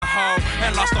hoe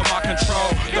and lost all my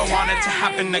control. Don't want it to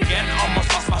happen again,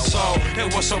 almost lost my soul. It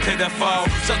was so pitiful,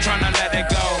 still trying to let it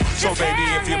go. So baby,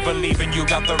 if you believe and you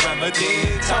got the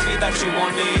remedy, tell me that you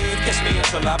won't leave, kiss me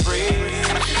until I breathe.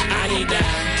 I need that.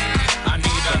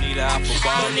 Bonita, apple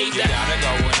ball. You gotta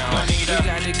go on. Bonita, you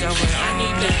got it going. I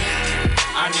need that.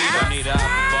 I need Bonita,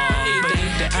 apple ball.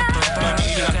 Bonita, apple ball.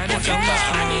 You got it going.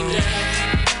 I need that.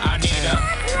 I need a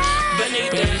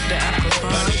Bonita, apple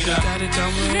ball. You got it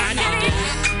going. I need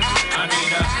that.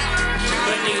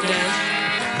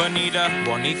 Bonita,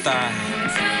 Bonita.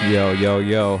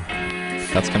 Yo.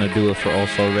 That's gonna do it for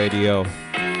Also Radio.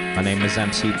 My name is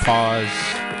MC Pause.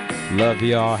 Love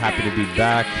y'all. Happy to be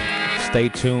back. Stay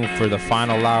tuned for the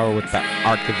final hour with the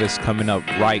Archivist coming up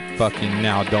right fucking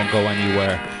now. Don't go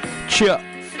anywhere. Chill.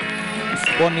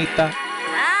 Bonita.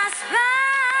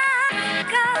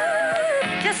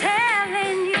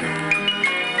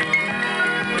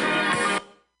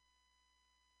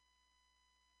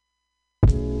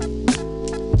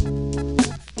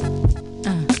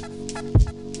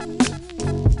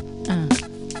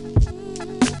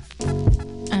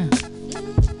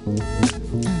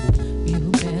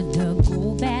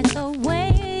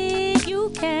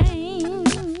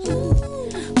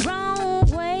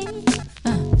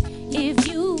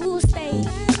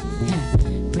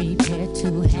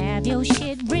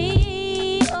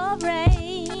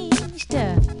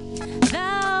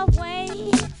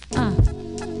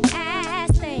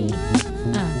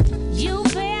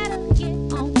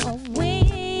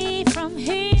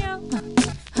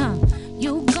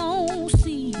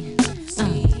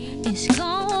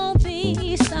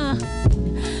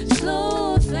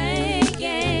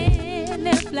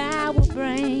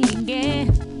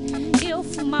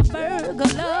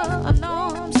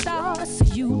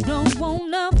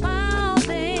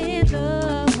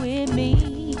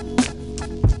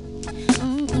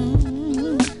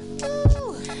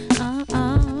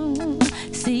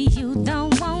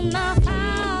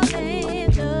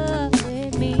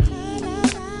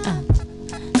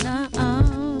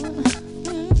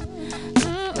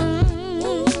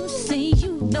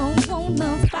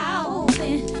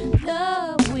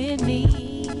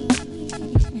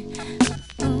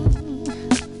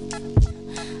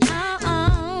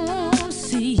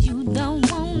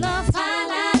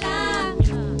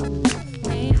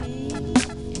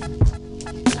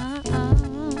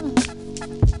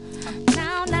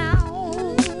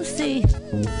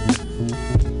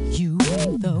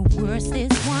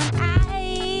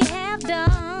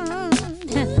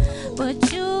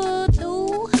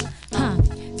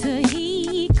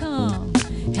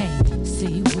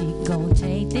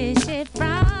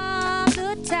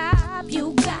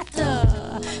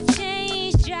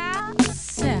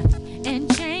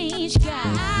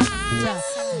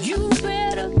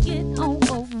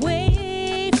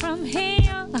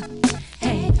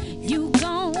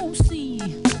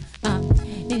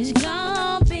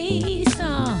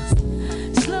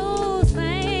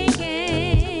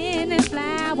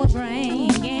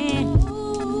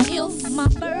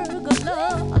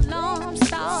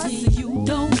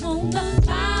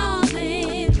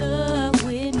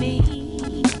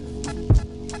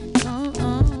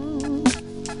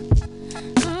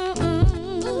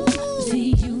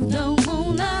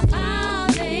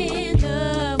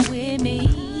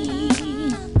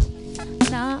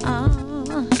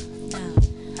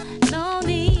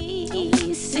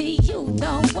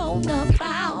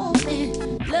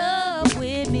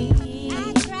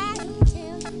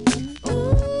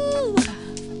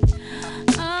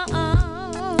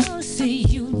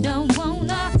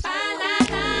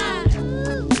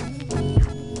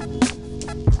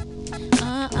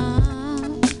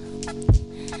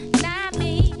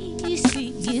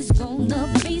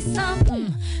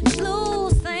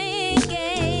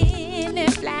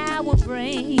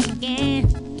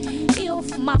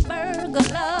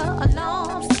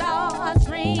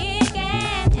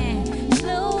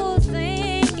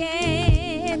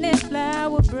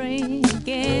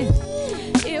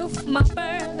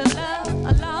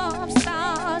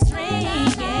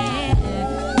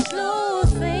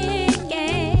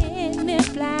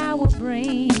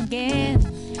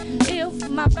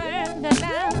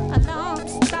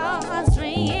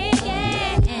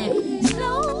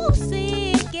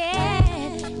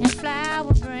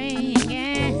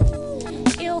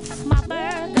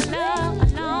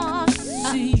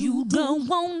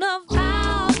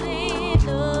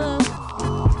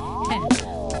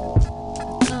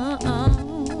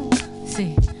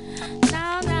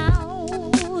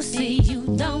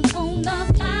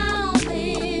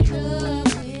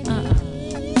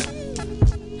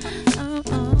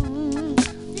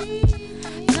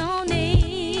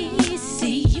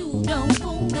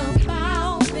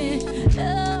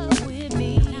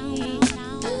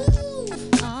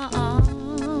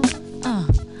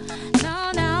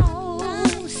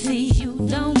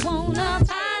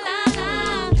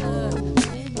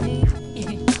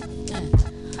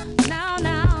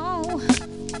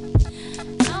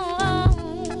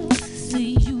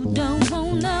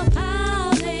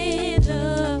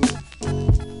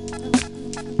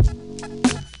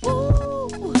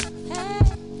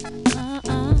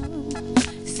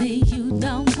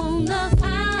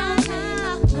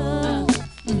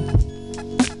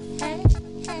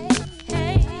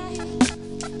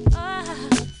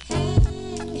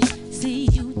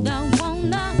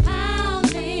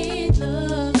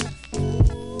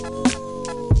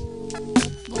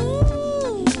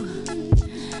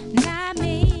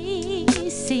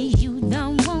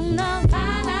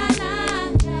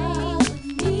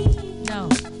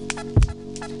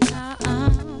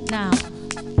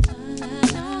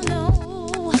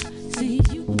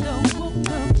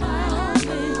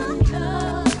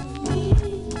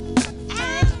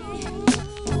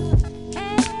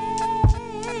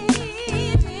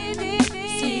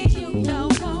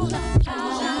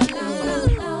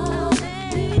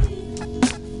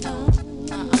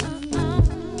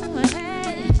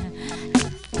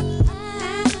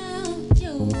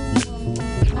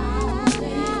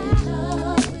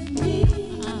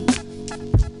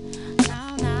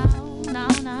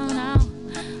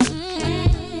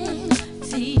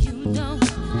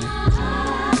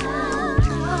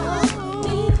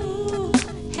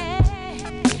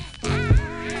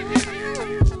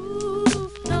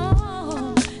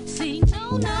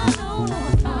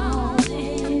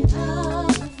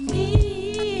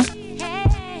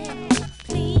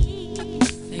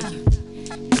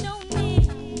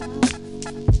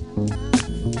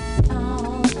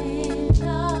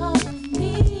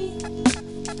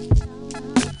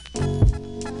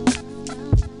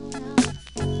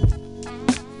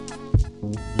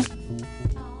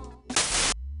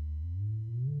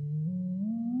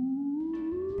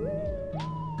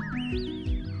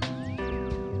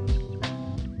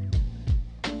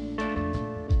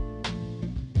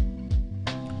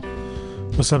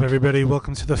 What's up, everybody?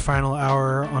 Welcome to the final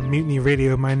hour on Mutiny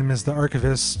Radio. My name is The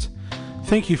Archivist.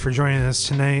 Thank you for joining us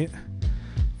tonight.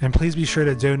 And please be sure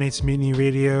to donate to Mutiny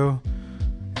Radio.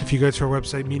 If you go to our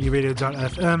website,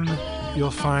 mutinyradio.fm, you'll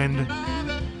find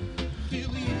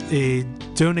a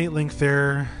donate link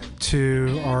there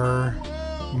to our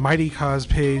Mighty Cause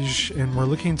page. And we're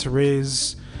looking to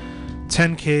raise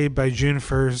 $10,000 by June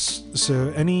 1st.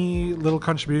 So any little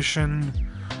contribution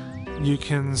you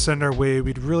can send our way,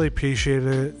 we'd really appreciate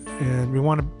it, and we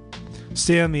want to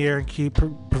stay on the air and keep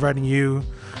providing you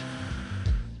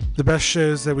the best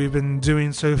shows that we've been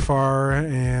doing so far,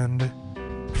 and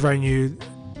providing you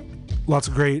lots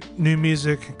of great new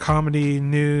music, comedy,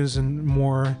 news, and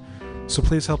more. So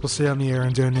please help us stay on the air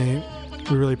and donate.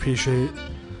 We really appreciate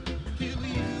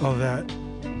all that.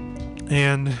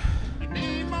 And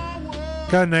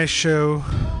got a nice show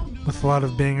with a lot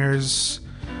of bangers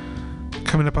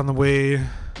coming up on the way,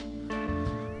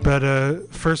 but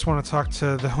first want to talk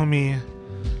to the homie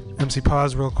MC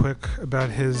Paz real quick about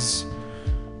his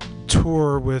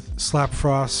tour with Slap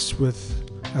Frost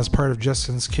as part of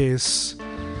Justin's Case.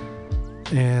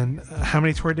 And how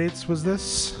many tour dates was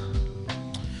this?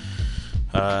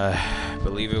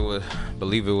 Believe it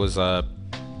was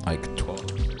like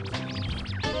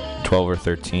 12 or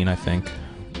 13, I think.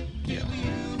 Yeah.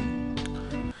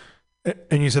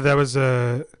 And you said that was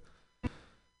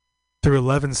through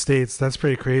 11 states. That's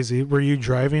pretty crazy. Were you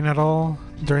driving at all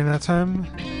during that time?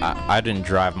 I didn't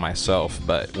drive myself,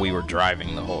 but we were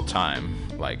driving the whole time.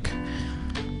 Like,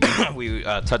 we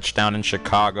touched down in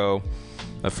Chicago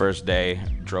the first day,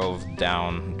 drove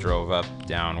up,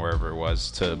 down, wherever it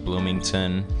was, to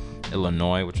Bloomington,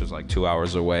 Illinois, which was like 2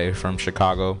 hours away from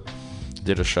Chicago.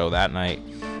 Did a show that night.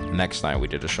 Next night we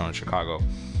did a show in Chicago.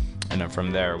 And then from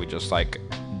there we just like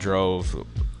drove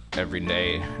every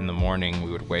day. In the morning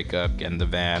we would wake up, get in the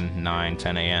van,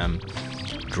 10 a.m.,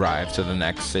 drive to the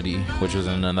next city, which was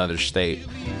in another state.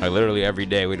 Like literally every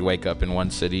day we'd wake up in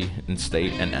one city and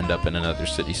state and end up in another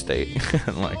city state.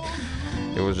 And like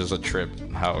it was just a trip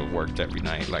how it worked every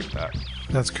night like that.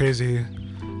 That's crazy.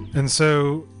 And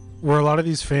so were a lot of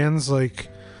these fans like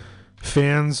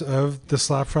fans of the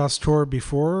Slap Frost tour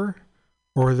before,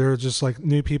 or they're just like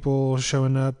new people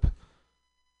showing up?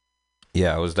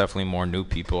 Yeah, it was definitely more new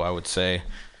people, I would say.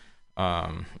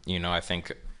 I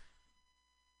think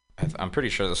I'm pretty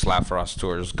sure the Slap Frost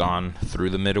tour has gone through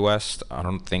the Midwest. I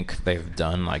don't think they've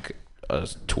done like a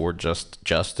tour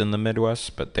just in the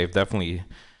Midwest, but they've definitely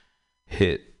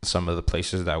hit some of the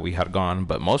places that we had gone.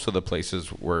 But most of the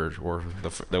places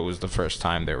that was the first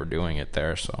time they were doing it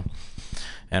there. So,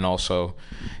 and also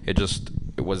it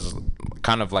was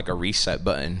kind of like a reset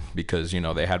button because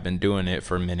they had been doing it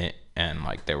for a minute and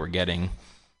like they were getting.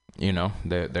 They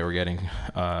were getting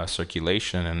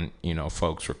circulation and,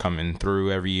 folks were coming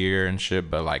through every year and shit.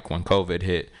 But like when COVID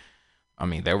hit, I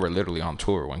mean, they were literally on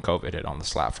tour when COVID hit on the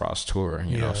Slap Frost tour,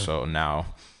 you know, so now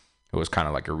it was kind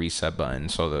of like a reset button.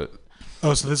 So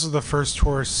so this is the first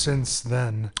tour since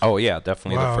then? Oh, yeah,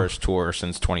 definitely the first tour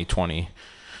since 2020,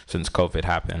 since COVID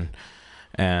happened.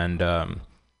 And,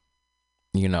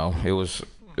 it was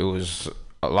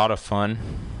a lot of fun.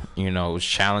 It was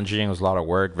challenging. It was a lot of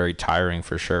work, very tiring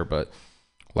for sure. But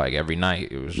like every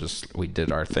night, it was just, we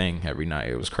did our thing every night.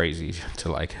 It was crazy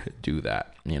to like do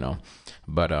that,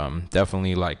 But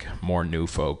definitely like more new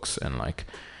folks. And like,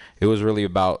 it was really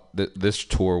about, this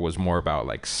tour was more about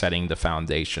like setting the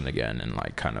foundation again and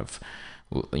like kind of,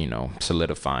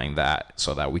 solidifying that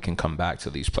so that we can come back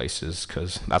to these places.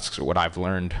 Because that's what I've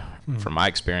learned from my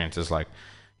experience is like,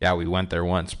 yeah, we went there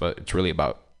once, but it's really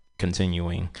about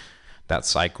continuing that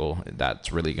cycle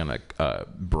that's really gonna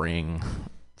bring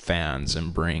fans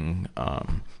and bring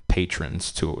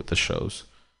patrons to the shows.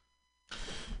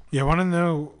 Yeah, I want to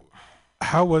know,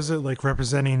 how was it like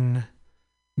representing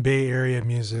Bay Area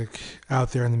music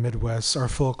out there in the Midwest? Are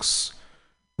folks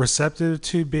receptive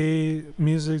to Bay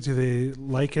music? Do they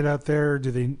like it out there? Do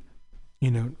they,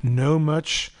 know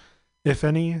much, if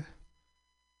any?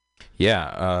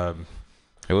 Yeah,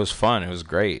 it was fun. It was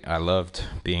great. I loved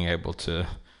being able to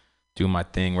do my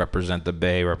thing, represent the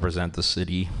Bay, represent the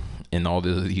city. in all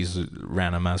these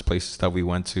random ass places that we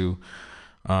went to.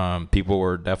 People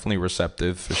were definitely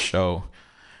receptive for show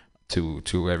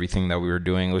to everything that we were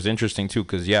doing. It was interesting too,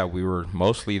 because we were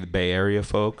mostly the Bay Area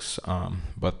folks,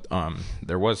 but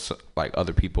there was like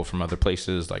other people from other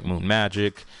places, like Moon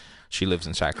Magic. She lives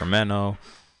in Sacramento,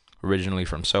 originally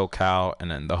from SoCal, and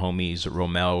then the homies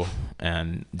Romel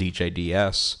and DJ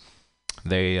DS,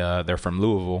 they're from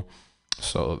Louisville,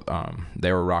 so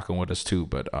they were rocking with us too.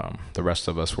 But the rest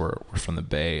of us were from the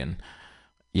Bay, and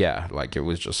like it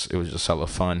was just hella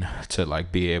fun to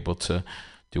like be able to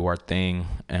do our thing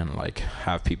and like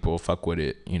have people fuck with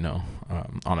it,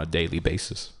 on a daily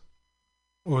basis.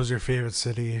 What was your favorite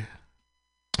city?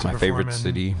 My favorite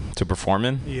city to perform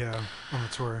in? Yeah, on the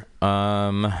tour.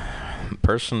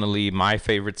 Personally, my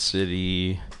favorite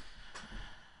city,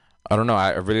 I don't know.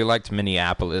 I really liked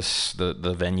Minneapolis.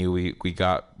 The venue we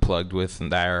got plugged with,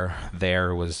 and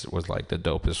there was like the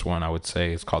dopest one, I would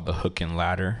say. It's called the Hook and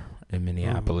Ladder in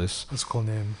Minneapolis. That's a cool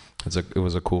name. It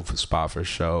was a cool spot for a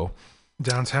show.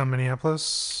 Downtown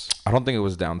Minneapolis? I don't think it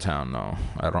was downtown, no.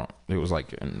 It was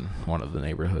like in one of the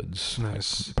neighborhoods.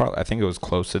 Nice. I think it was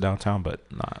close to downtown,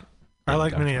 but not. I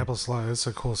like downtown. Minneapolis a lot. It's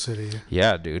a cool city.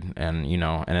 Yeah, dude. And,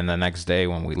 and then the next day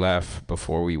when we left,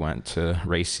 before we went to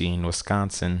Racine,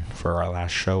 Wisconsin for our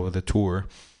last show of the tour,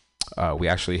 we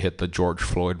actually hit the George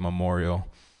Floyd Memorial.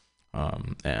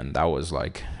 And that was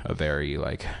like a very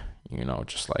like,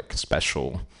 just like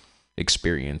special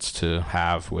experience to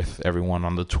have with everyone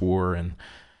on the tour. And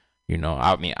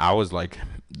I was like,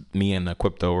 me and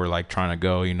Equipto were like trying to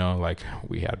go, like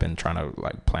we had been trying to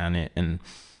like plan it,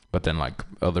 but then like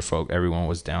other folk, everyone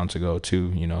was down to go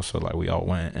too, so like we all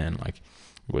went, and like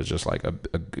it was just like a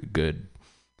good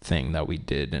thing that we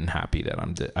did, and happy that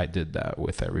I did that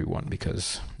with everyone,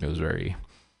 because it was very,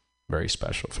 very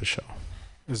special for sure.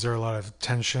 Is there a lot of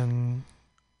tension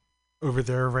over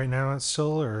there right now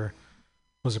still, or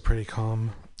was it pretty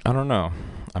calm? I don't know.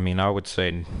 I mean, I would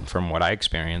say from what I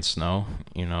experienced, no,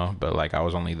 but like I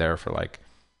was only there for like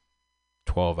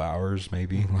 12 hours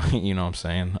maybe, you know what I'm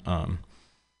saying?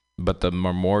 But the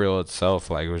memorial itself,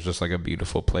 like it was just like a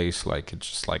beautiful place. Like it's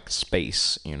just like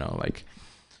space, like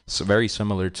it's very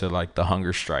similar to like the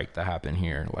hunger strike that happened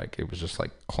here. Like it was just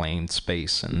like claimed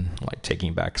space and like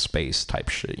taking back space type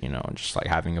shit, and just like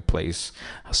having a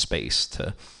space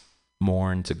to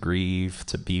mourn, to grieve,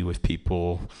 to be with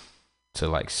people, to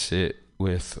like sit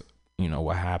with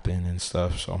what happened and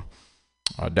stuff. So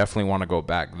I definitely want to go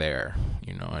back there,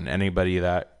 and anybody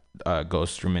that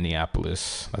goes through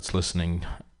Minneapolis that's listening,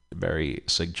 I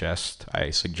suggest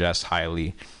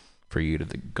highly for you to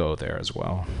go there as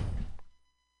well.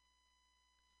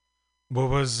 What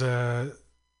was some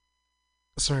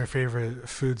of your favorite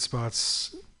food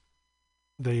spots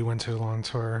that you went to along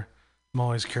tour? I'm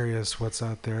always curious what's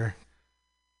out there.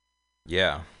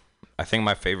 Yeah, I think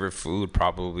my favorite food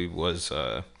probably was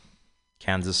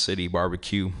Kansas City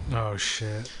barbecue. Oh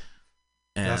shit,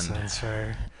 and that sounds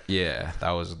fair. Yeah,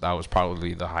 that was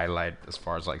probably the highlight as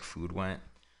far as like food went,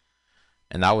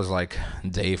 and that was like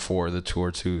day 4 of the tour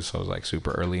too, so it was like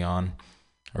super early on.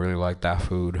 I really liked that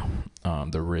food,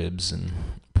 the ribs and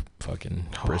fucking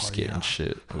brisket and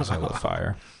shit. It was hella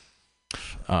fire.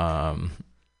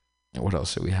 What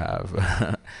else did we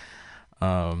have?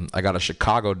 I got a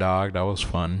Chicago dog. That was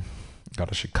fun.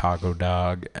 Got a Chicago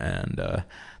dog, and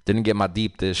didn't get my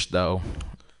deep dish though.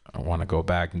 I want to go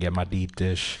back and get my deep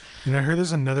dish. And I heard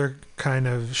there's another kind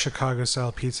of Chicago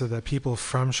style pizza that people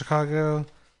from Chicago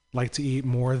like to eat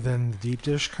more than the deep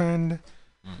dish kind.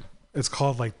 It's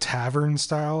called like tavern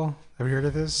style. Have you heard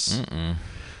of this? Mm-mm.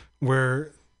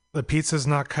 Where the pizza's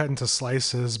not cut into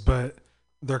slices, but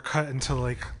they're cut into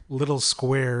like little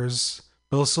squares.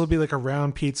 It'll still be like a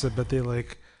round pizza, but they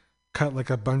like cut like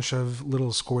a bunch of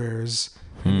little squares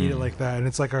and eat it like that. And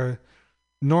it's like a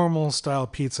normal style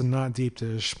pizza, not deep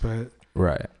dish, but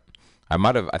right.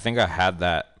 I think I had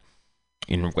that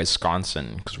in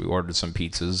Wisconsin because we ordered some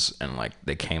pizzas and like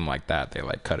they came like that. They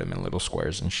like cut them in little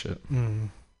squares and shit.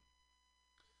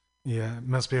 Yeah, it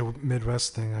must be a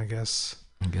Midwest thing, I guess.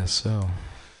 I guess so.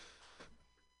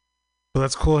 Well,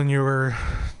 that's cool. And you were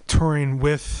touring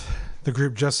with the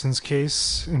group Justin's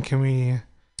Case, and can we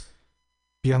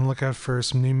be on the lookout for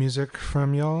some new music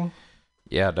from y'all?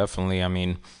 Yeah, definitely. I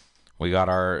mean, we got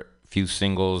our few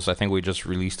singles. I think we just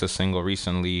released a single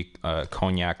recently,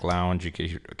 Cognac Lounge. You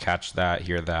could catch that,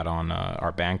 hear that on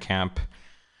our Bandcamp,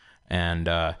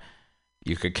 and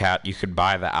you could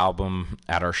buy the album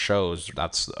at our shows.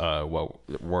 That's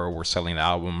where we're selling the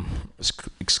album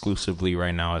exclusively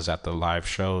right now, is at the live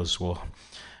shows.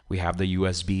 We have the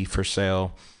USB for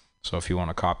sale. So if you want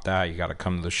to cop that, you got to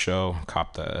come to the show,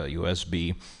 cop the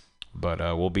USB. But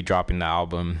we'll be dropping the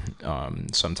album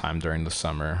sometime during the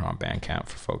summer on Bandcamp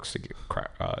for folks to get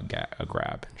a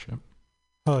grab and shit.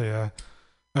 Oh yeah,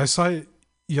 I saw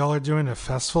y'all are doing a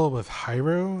festival with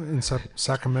Hyro in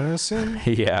Sacramento soon.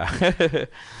 Yeah,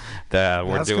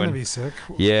 That's gonna be sick.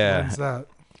 Yeah, when's that?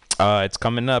 It's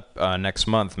coming up next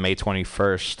month, May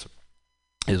 21st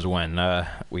is when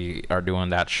we are doing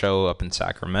that show up in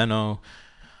Sacramento.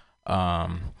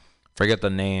 Forget the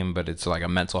name, but it's like a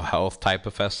mental health type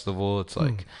of festival. It's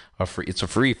like it's a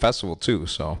free festival too.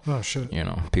 So, oh shit,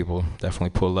 people definitely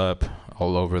pull up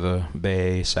all over the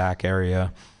Bay, Sac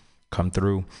area, come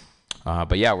through.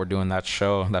 But yeah, we're doing that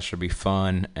show. That should be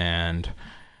fun, and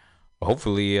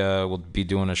hopefully we'll be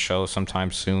doing a show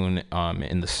sometime soon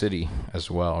in the city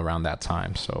as well around that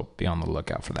time. So be on the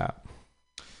lookout for that.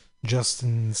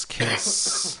 Justin's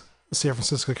Kiss, San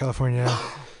Francisco, California.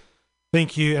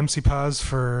 Thank you, MC Paz,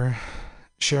 for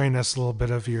sharing us a little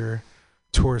bit of your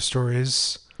tour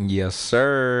stories. Yes,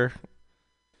 sir.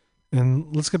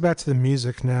 And let's get back to the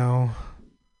music now.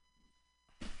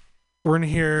 We're going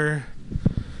to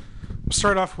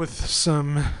start off with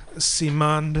some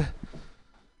Simand,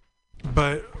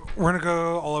 but we're going to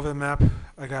go all over the map.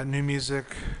 I got new music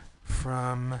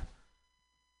from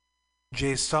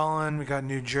Jay Stalin. We got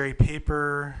new Jerry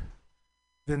Paper,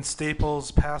 Vince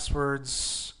Staples,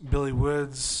 Passwords, Billy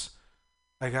Woods.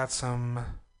 I got some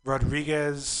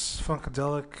Rodriguez,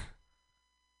 Funkadelic,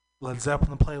 Led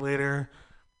Zeppelin to play later.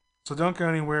 So don't go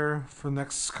anywhere for the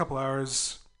next couple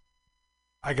hours.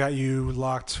 I got you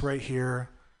locked right here.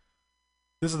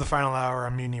 This is the final hour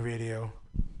on Mutiny Radio.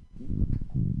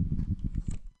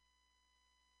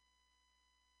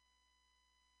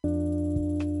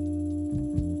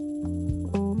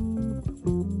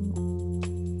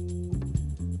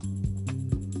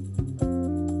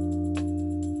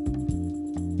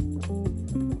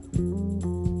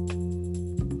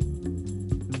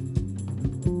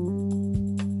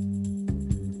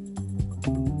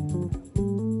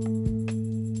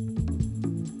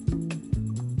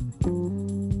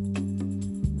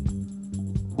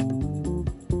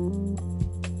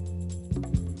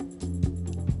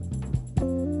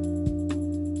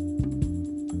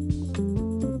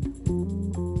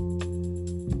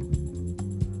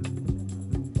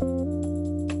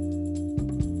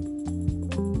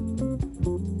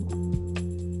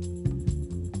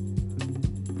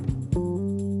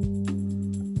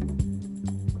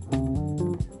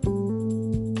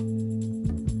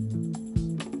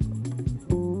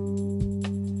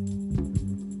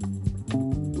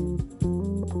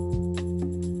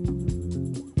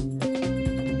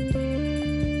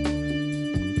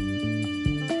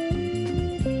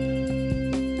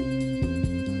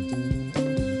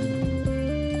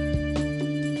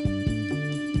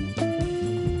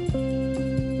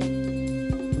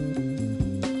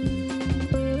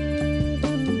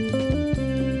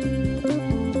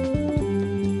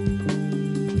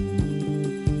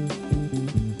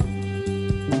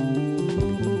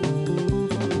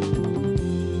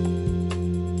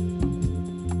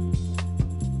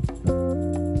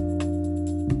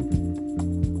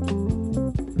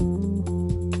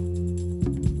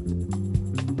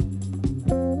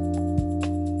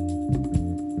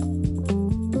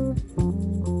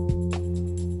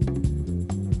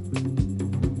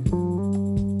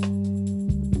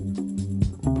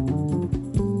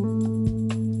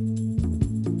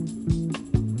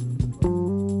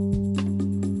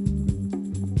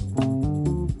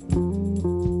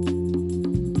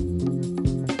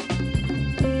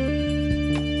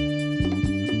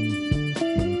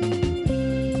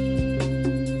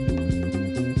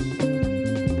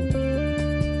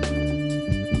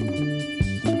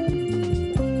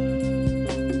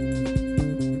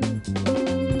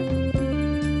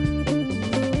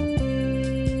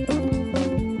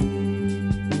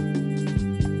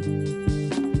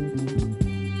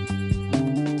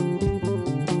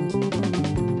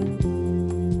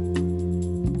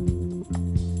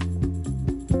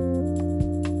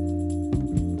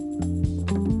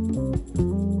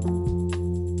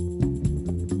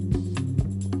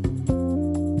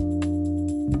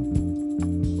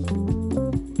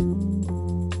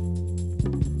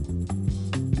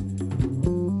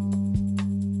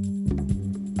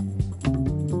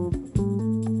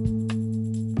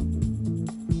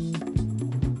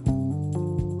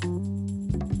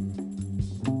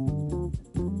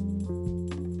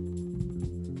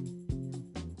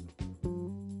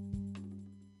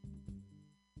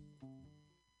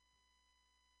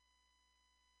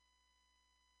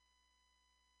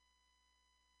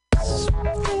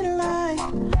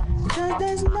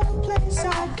 There's no place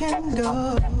I can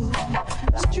go.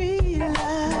 Street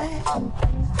light,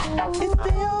 It's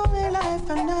the only life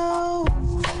I know.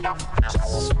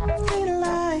 Street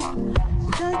life,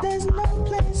 'cause there's no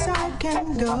place I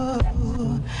can go.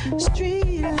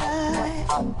 Street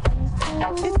life,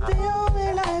 it's the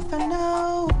only life I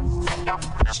know.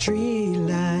 Street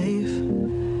life,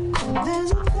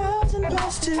 there's 1,000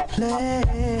 parts to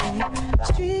play.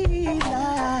 Street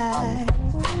life,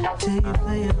 till you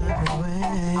play your life away.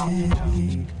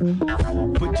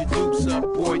 Put your dukes up,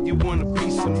 boy, you want a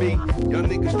piece of me. Y'all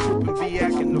niggas trippin', be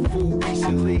acting the fool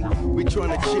recently. We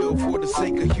tryna chill for the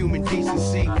sake of human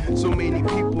decency. So many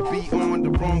people be on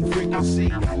the wrong frequency.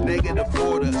 Negative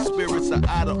order, spirits are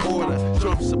out of order.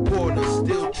 Trump supporters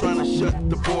still tryna shut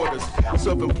the borders.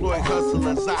 Self-employed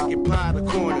hustlers occupy the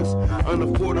corners.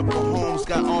 Unaffordable homes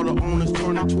got all the owners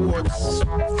turning towards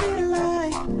Street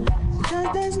life, 'cause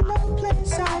there's no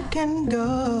place I can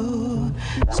go.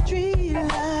 Street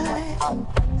life,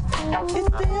 it's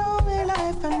the only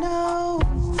life I know.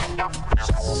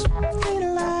 Street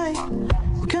life,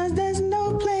 'cause there's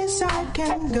no place I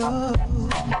can go.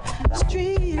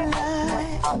 Street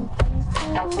life,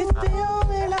 it's the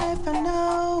only life I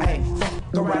know. Hey,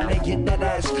 go around and get that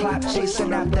ass clap,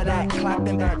 chasing after that,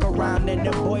 clapping back around, and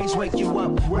the boys wake you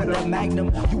up with a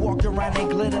magnum. You walk around and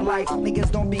glitter like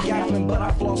niggas don't be gaffing, but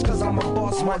I floss 'cause I'm a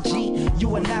boss, my G.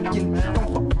 You a napkin,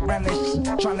 don't fuck around and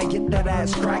shit, trying to get that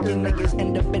ass cracking. Niggas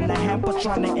end up in the hamper,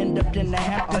 trying to end up in the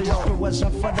Hamptons. If it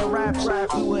wasn't for the raps,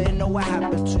 we wouldn't know what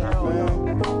happened to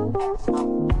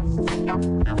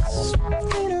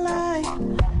Street life,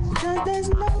 'cause there's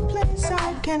no place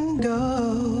I can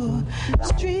go.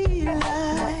 Street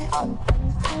life,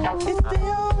 it's the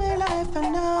only life I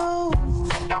know.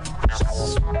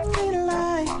 Street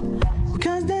life,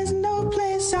 'cause there's no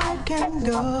place I can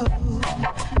go.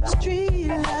 Street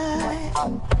life,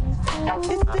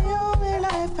 it's the only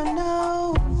life I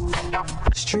know.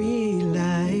 Street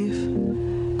life,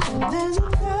 there's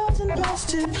 1,000 parts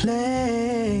to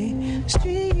play.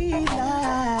 Street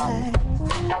life,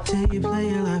 till you play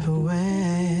your life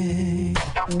away.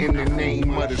 In the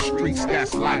name of the streets,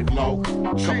 that's life low.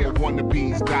 Couple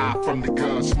wannabes die from the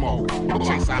gun smoke.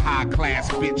 Chase a high class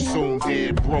bitch, soon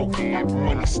dead broke.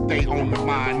 Money stay on the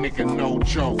mind, nigga, no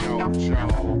joke.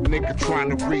 Nigga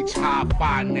trying to reach high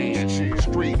finance.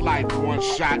 Street life, one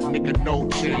shot, nigga, no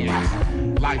chance.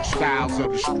 Lifestyles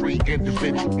of the street,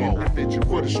 individual.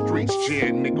 For the streets,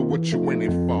 yeah, nigga, what you in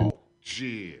it for?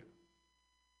 Yeah.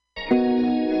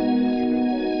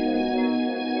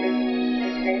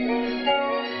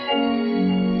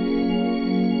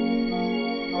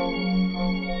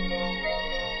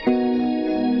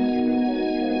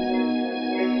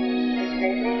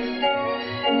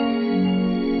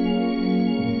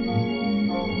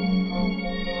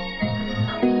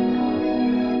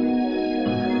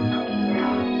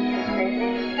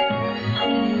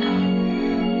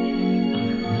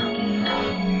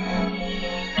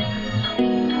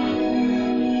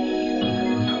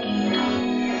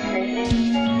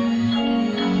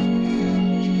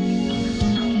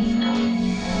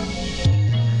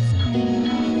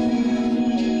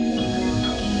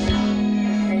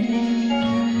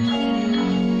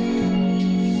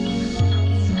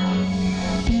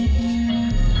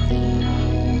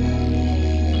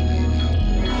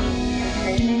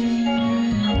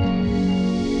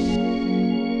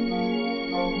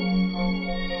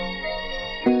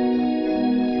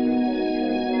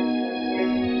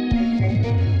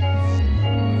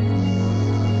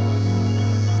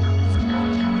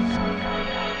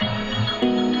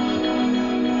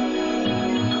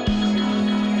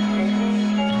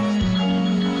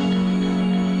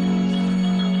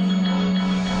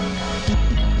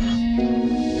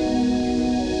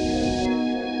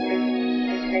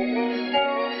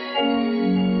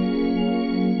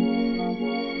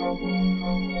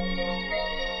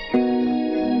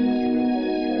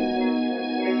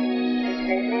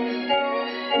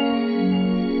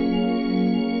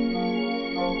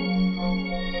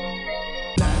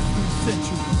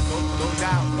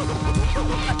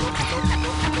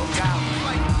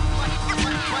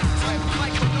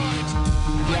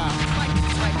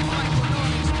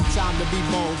 Time to be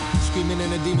bold, screaming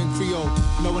in a demon Creole,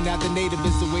 knowing that the native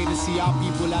is the way to see our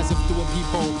people as if through a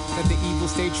peephole. That the evil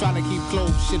stay trying to keep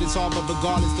close. Shit is hard, but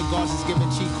regardless, the guards is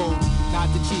giving cheat codes. Not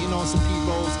the cheating on some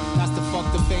P-rolls. That's the fuck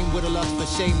the fame with a lust for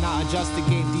shame. Not adjust the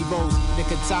game D-rolls.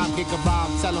 Nick of time, kick a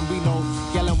rhyme, tell them we know.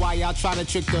 Yelling why y'all trying to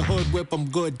trick the hood, whip them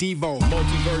good Devo.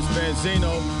 Multiverse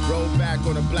Benzino, roll back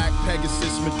on a black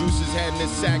Pegasus. Medusa's head in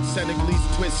his sack, Senegalese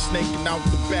twist snaking out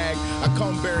the bag. I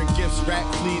come bearing gifts, rat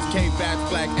fleas, K-bats,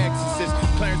 black exorcists.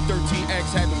 Clarence Purity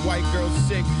X had the white girl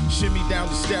sick. Shimmy down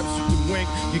the steps with the wink.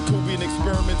 Yakubian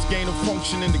experiments gain a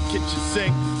function in the kitchen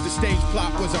sink. The stage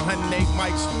plot was 108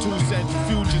 mics, 2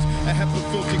 centrifuges, a HEPA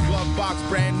filtered glove box,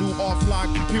 brand new offline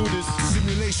computers.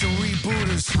 Simulation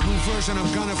rebooters, new version of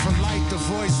Gunner for Light, the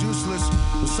voice useless.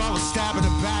 We saw a stab in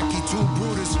the back, he too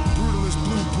Brutus. Brutalist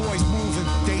blue boys moving,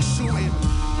 they shooting.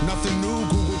 Nothing new,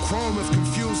 Google Chrome if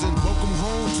confusing. Welcome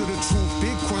home to the truth,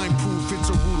 big crime proof, it's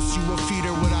a ruse. You a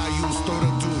feeder what I use, throw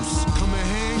the deuce. Come and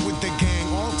hang with the gang,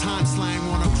 all time slang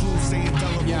on a cruise, say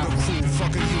envelop with a crew,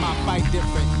 fucking you. My fight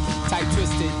different, tight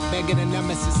twisted, begging a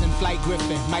nemesis in flight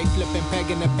griffin. Might flipping,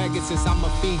 pegging a Pegasus, I'm a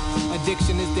fiend.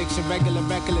 Addiction is diction, regular,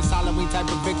 reckless, Halloween type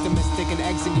of victim and sticking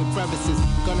eggs in your crevices.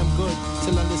 Gun them good,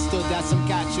 till understood that some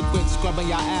cat should quit scrubbing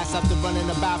your ass after running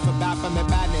a bathroom and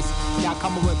badness. Y'all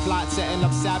coming with plots, setting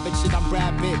up savage shit, I'm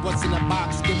Brad Pitt. What's in the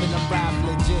box, giving them rap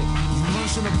legit. You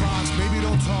lunch in the box, baby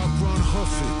don't talk, run,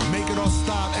 hoof it. Make it all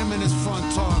stop, eminence front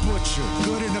talk, butcher.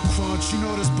 Good in the crunch, you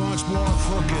know this bunch more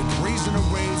crooked. Raising the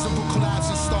raise, up a collapse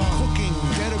and start cooking.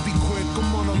 Better be quick, I'm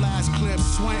on the last clip,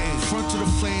 sweating. Front to the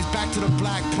flames, back to the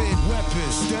black pit.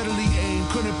 Weapons, steadily aim,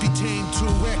 couldn't be tamed, too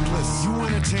reckless. You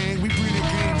entertain, we bring the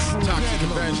game true. Toxic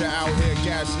Avenger out here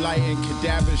gaslighting,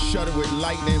 cadavers shudder with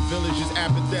lightning. Villages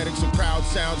apathetic, so crowd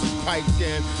sounds is piped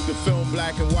in. The film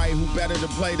black and white, who better to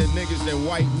play the niggas than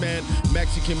white men?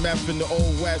 Mexican meth in the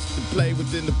old west. The play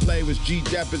within the play was G.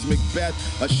 Depp as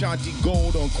Macbeth. Ashanti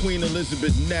gold on Queen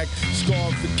Elizabeth's neck.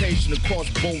 Scarification across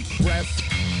both breasts.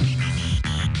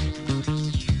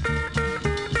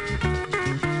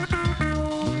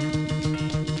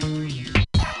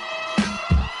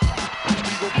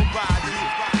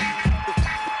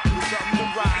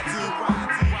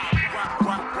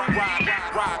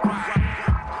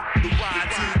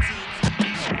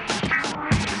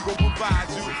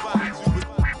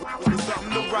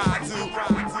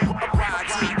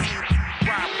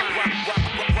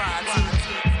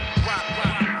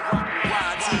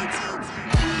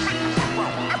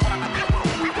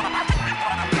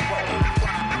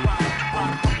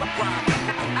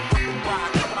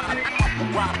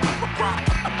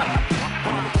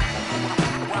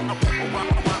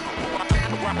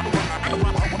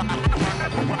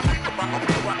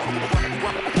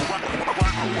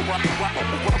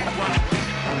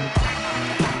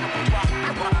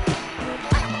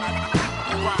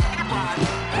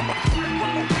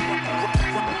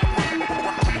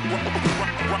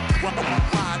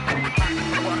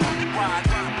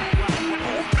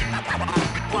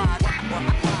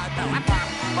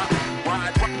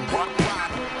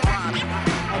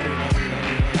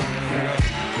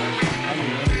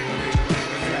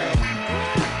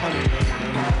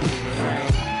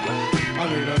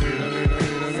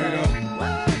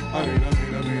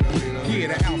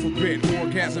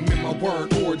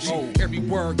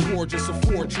 Gorgeous, a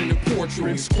fortune and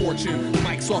portrait, scorching.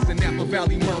 Mics off the Napa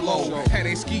Valley Merlot. Had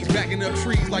they skis backing up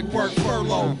trees like Burt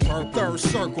Furlough. Third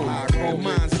circle, roll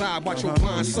mine's eye, watch your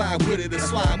blind side with it and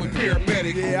slide with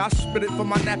paramedic. Yeah, I spit it for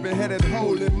my napping headed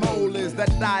holy molies that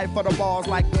die for the balls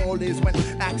like goalies. When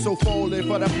Axel Foley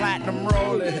for the platinum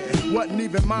rolling. Wasn't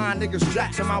even mine, niggas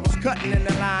Jackson, I was cutting in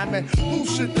the line, man. Who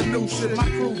shit the new shit? My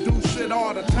crew do shit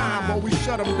all the time, but we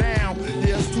shut them down.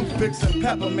 Yeah, it's toothpicks and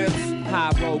peppermints.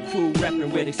 High road crew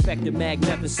reppin' with expected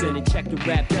magnificent and check the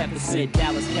rap deficit.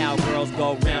 Dallas cowgirls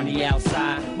go round the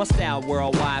outside. My style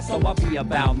worldwide, so I be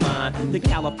about mine. The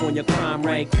California crime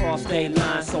rate cross state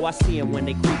lines, so I see 'em when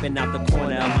they creepin' out the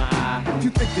corner of my eye. If you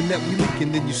thinking that we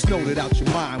leaking, then you snowed it out your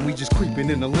mind. We just creeping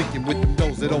in the Lincoln with them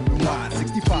doors that open wide.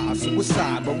 65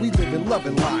 suicide, but we living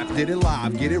loving life. Did it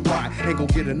live, get it right, ain't gon'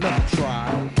 get another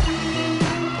try.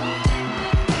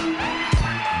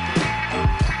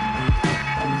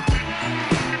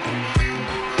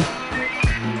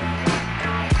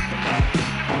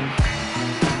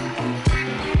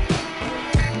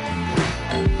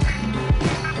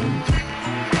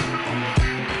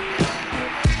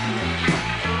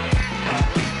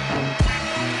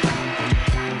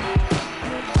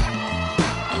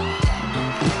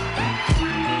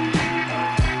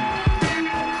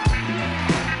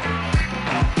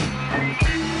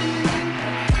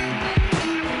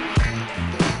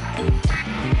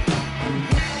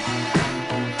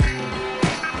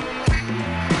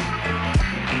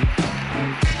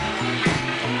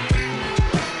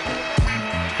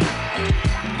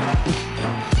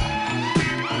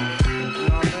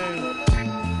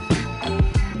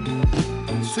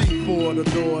 The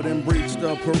door, then breach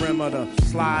the perimeter.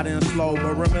 Slide in slow,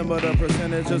 but remember the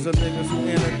percentages of niggas who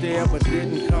entered there but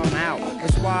didn't come out.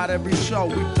 That's why at every show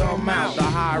we dumb out. The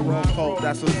high pyro cult,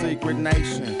 that's a secret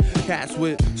nation. Cats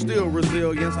with still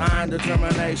resilience, iron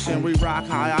determination. We rock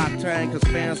high octane, cause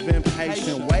fans been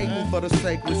patient, waiting for the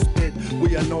sacred spit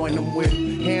we anoint them with.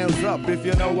 Hands up if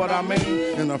you know what I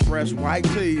mean. In a fresh white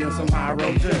tee and some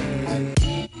pyro jeans.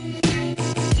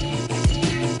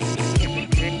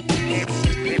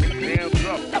 Hands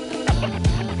up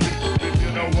if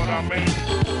you know what I mean.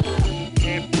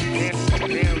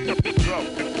 Hands up if you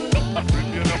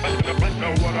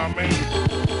know what I mean.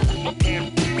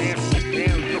 Hands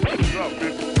up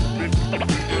if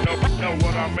you know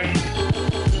what I mean.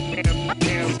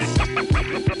 Hands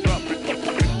up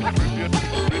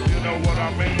if you know what I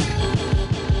mean.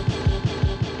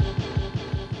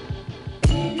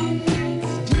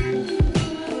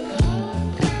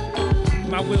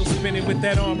 My wheels spinning with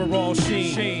that armor all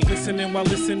sheen. Listening while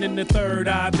listening to third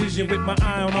eye vision with my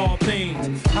eye on all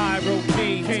things. High road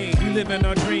kings, we live in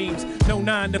our dreams. No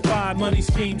 9 to 5 money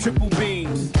scheme, triple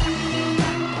beams.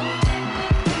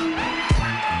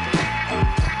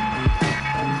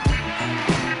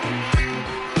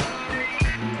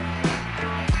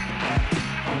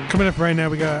 Coming up right now,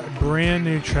 we got a brand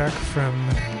new track from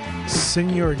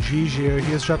Senor Gigio.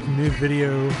 He has dropped a new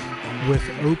video with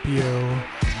Opio.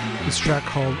 This track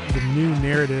called The New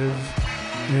Narrative,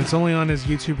 and it's only on his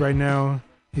YouTube right now.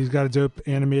 He's got a dope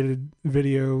animated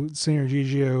video. Senor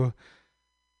Gigio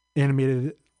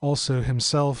animated also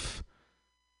himself.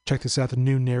 Check this out, The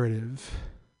New Narrative.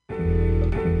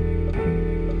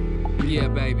 Yeah,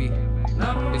 baby.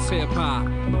 It's hip-hop.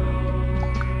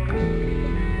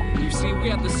 You see,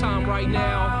 we at this time right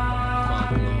now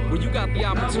where you got the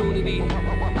opportunity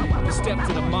to step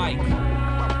to the mic,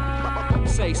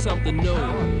 say something new,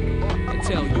 and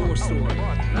tell your story,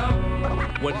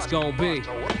 what it's gonna be.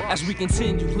 As we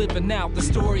continue living out the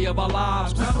story of our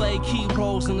lives, we play key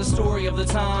roles in the story of the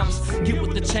times. Get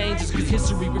with the changes, cause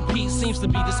history repeats. Seems to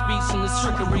be the speech and the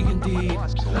trickery indeed.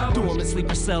 Dormant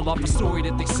sleeper sell off a story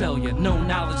that they sell you. No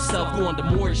knowledge self, going to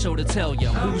more show to tell you.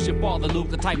 Who's your father, Luke?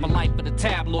 The type of life for the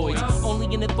tabloids.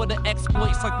 Only in it for the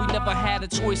exploits, like we never had a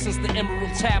choice since the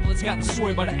emerald tablets got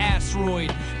destroyed by the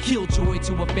asteroid. Killjoy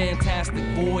to a fantastic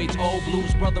void. Old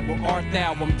blues brother, where art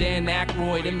thou? I'm Dan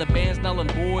Aykroyd, and the band's null and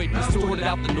void. Distorted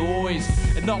out the noise,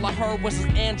 and all I heard was his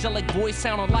angelic voice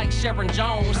sounding like Sharon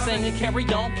Jones, singing carry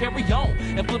on,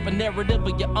 and flip a narrative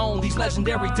of your own, these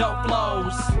legendary dope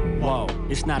flows. Whoa,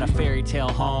 it's not a fairy tale,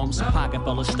 Holmes. A pocket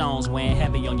full of stones weighing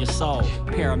heavy on your soul.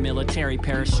 Paramilitary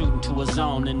parachuting to a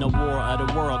zone in the war of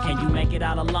the world. Can you make it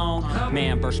out alone?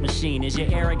 Man versus machine, is your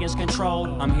arrogance controlled?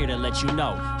 I'm here to let you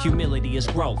know, humility is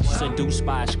growth. Seduced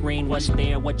by a screen, what's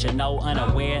there, what you know?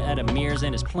 Unaware of the mirrors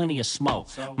and there's plenty of smoke.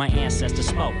 My ancestors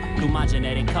spoke through my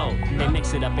genetic code. They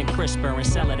mix it up in CRISPR and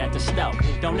sell it at the stove.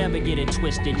 Don't ever get it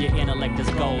twisted, your intellect is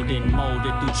golden.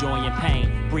 Molded through joy and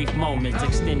pain. Brief moments,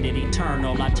 extended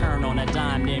eternal. I turn on a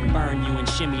dime, then burn you and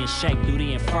shimmy and shake through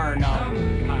the inferno.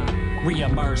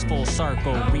 Re-emerge full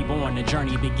circle, reborn, the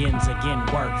journey begins again,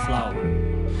 workflow.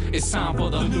 It's time for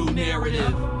the new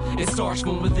narrative. It starts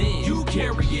from within, you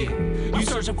carry it. You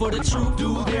searching for the truth,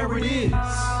 dude, there it is.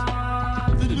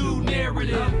 The new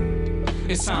narrative.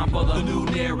 It's time for the new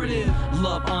narrative.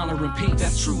 Love, honor, and peace,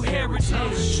 that's true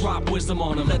heritage. Drop wisdom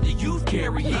on them, let the youth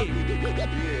carry it.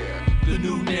 The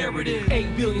new narrative.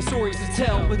 8 billion stories to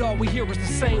tell, but all we hear is the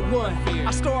same one.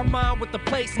 I start mine with the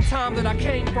place and time that I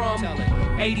came from.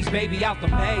 80s baby out the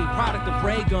Bay, product of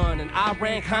Ray Gun and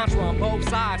Iran Contra on both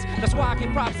sides. That's why I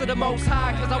give props to the most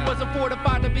high, cause I wasn't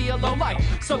fortified to be a low life.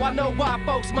 So I know why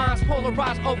folks' minds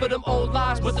polarize over them old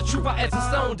lies, but the truth I etch in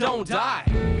stone don't die.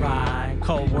 Right,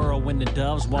 cold world when the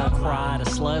doves won't cry, the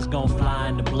slugs gon' fly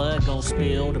and the blood gon'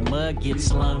 spill, the mud gets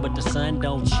slung but the sun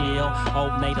don't chill.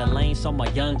 Oak made a lane so my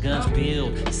young guns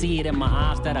build. See it in my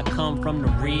eyes that I come from the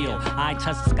real. I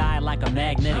touch the sky like a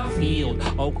magnetic field.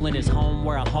 Oakland is home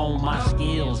where I hone my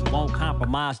skills. Won't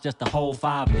compromise just to hold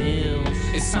 5 bills.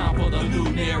 It's time for the new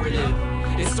narrative.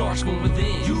 It starts from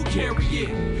within, you carry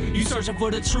it. You searching for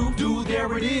the truth, dude,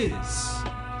 there it is.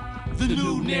 The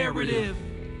new narrative.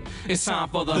 It's time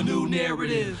for the new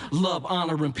narrative. Love,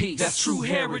 honor, and peace, that's true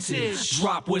heritage.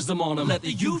 Drop wisdom on them, let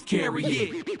the youth carry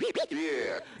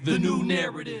it. The new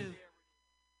narrative.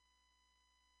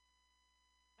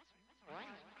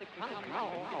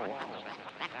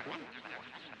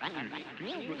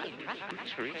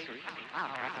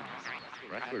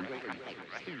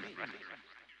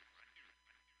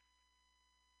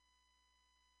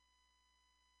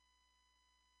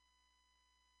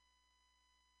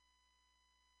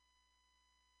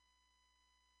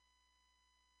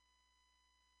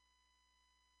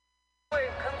 Where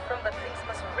it comes from, but things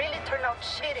must really turn out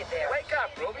shitty there. Wake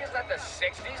up, Ruby. It's not the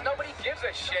 60s. Nobody gives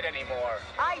a shit anymore.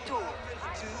 I do.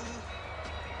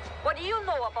 What do you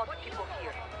know about the people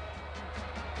here?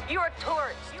 You're a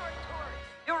tourist.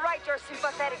 You write your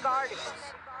sympathetic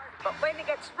articles. But when it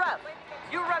gets rough,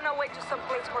 you run away to some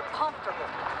place more comfortable.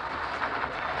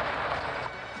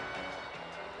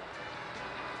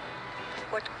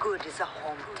 What good is a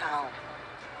hometown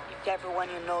if everyone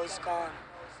you know is gone?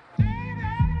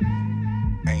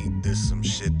 Ain't this some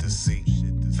shit to see?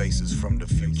 Faces from the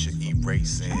future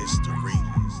erasing history.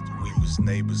 We was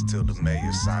neighbors till the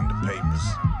mayor signed the papers.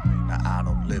 Now I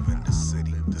don't live in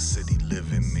the city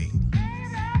live in me.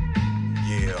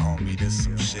 Yeah, homie, this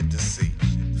some shit to see.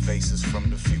 Faces from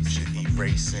the future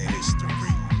erasing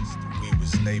history. We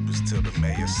was neighbors till the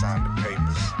mayor signed the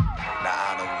papers. Now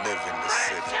I don't live in the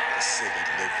city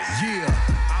live in me. Yeah,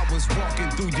 I was walking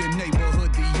through your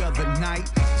neighborhood the other night.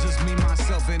 Just me,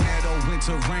 myself, and that old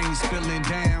winter rain spilling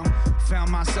down. Found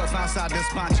myself outside the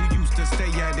spot you used to stay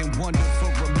at and wondered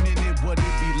for a minute what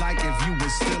it'd be like if you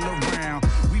was still around.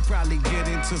 We probably get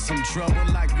into some trouble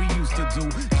like we used to do,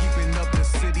 keeping up the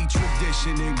city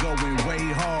tradition and going way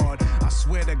hard. I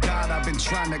swear to God I've been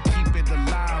trying to keep it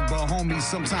alive, but homie,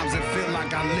 sometimes it feel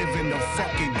like I live in the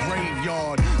fucking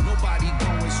graveyard. Nobody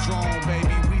going strong,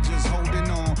 baby, we just holding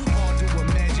on. Hard to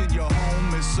imagine your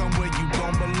home is somewhere you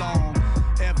don't belong.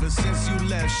 Ever since you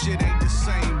left, shit ain't the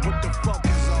same. What the fuck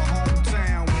is a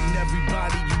hometown when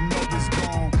everybody you know is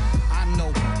gone? I know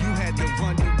you had to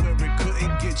run to where it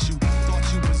couldn't get you. Thought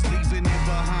you was leaving it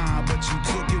behind, but you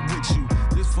took it with you.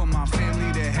 This for my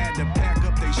family that had to pack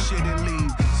up their shit and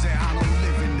leave. Say I don't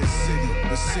live in the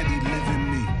city live in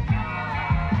me.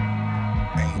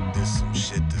 Ain't this some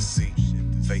shit to see?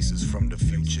 Faces from the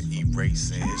future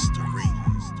erasing history.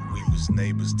 We was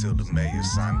neighbors till the mayor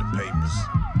signed the papers.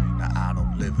 Now I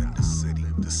don't live in the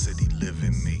city live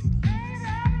in me.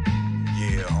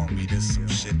 Yeah, homie, this some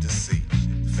shit to see.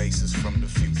 Faces from the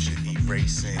future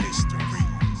erasing history.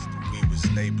 We was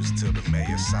neighbors till the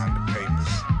mayor signed the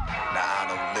papers. Now I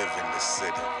don't live in the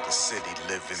city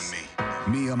live in me.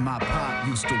 Me and my pop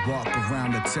used to walk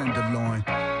around the Tenderloin.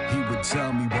 He would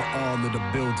tell me where all of the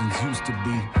buildings used to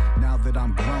be. Now that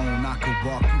I'm grown, I could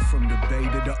walk you from the bay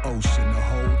to the ocean. The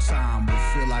whole time would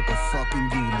feel like a fucking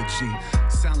eulogy.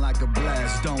 Sound like a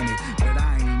blast, don't it? But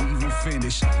I ain't even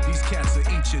finished. These cats will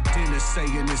eat your dinner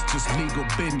saying it's just legal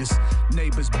business.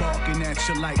 Neighbors barking at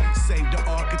you like save the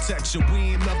architecture.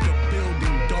 We ain't love the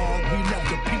building, dog. We love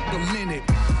the people in it.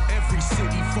 Every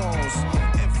city falls,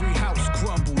 every house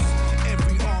crumbles.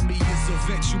 Every army is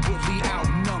eventually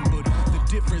outnumbered. The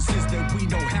difference is that we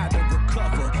know how to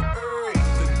recover.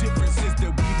 The difference is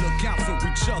that we look out for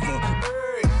each other.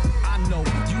 I know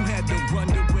you had to run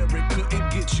to where it couldn't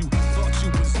get you. Thought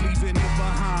you was leaving it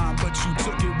behind, but you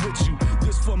took it with you.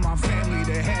 This for my family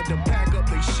that had to pack up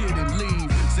their shit and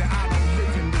leave. Say I don't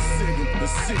live in the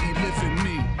city live in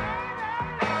me.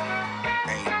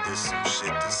 Ain't this some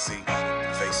shit to see?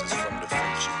 Faces from the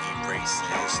future erasing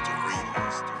history.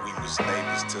 We was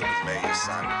neighbors till the mayor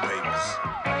signed the papers.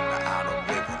 Now I don't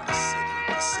live in the city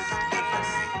live in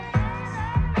me.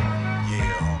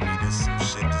 Yeah, homie, this some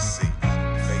shit to see.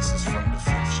 Faces from the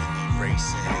future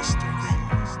erasing history.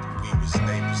 We was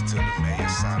neighbors till the mayor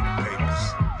signed the papers.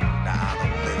 Now I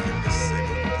don't live in the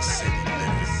city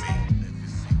live in me.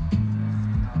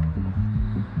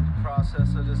 Process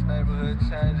of this neighborhood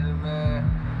changing, man.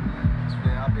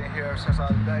 I've been here since I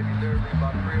was a baby, literally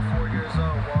about 3 or 4 years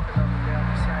old, walking up and down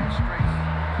the same streets,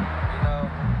 you know.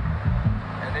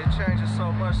 And it changes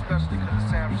so much, especially because it's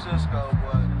San Francisco,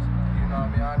 but, you know what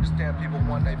I mean, I understand people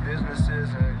want their businesses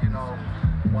and, you know,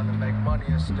 want to make money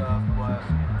and stuff, but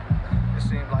it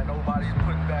seems like nobody's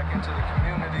putting back into the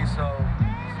community, so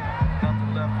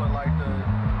nothing left for like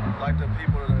the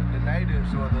people, the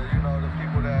natives or the, you know, the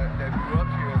people that grew up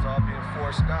here is all being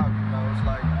forced out, you know. It's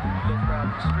like, you look around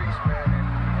the streets, man, and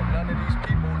none of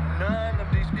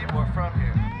these people are from here.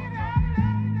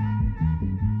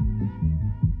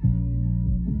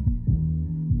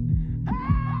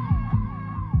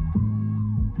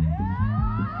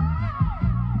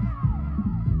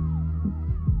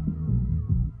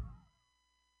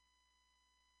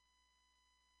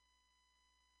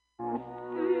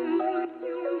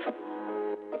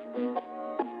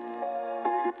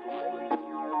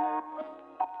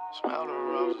 Smell the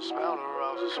roses, smell the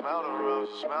roses, smell the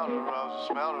roses, smell the roses,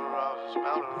 smell the roses,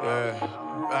 smell the roses.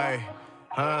 Yeah, hey,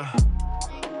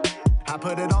 I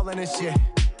put it all in this shit.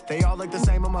 They all look the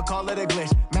same, I'ma call it a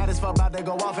glitch. Mad as fuck about to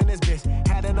go off in this bitch.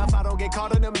 Had bad enough, I don't get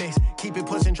caught in the mix. Keep it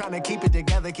pushing, trying to keep it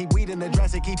together. Keep weed in the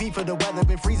dresser, keep heat for the weather.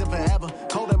 Been freezing forever,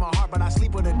 cold in my heart, but I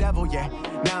sleep with the devil, yeah.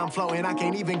 Now I'm floating, I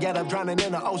can't even get up, drowning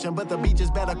in the ocean. But the beach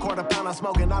is better, quarter pound I'm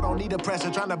smoking. I don't need the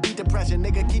pressure, trying to beat depression.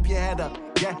 Nigga, keep your head up,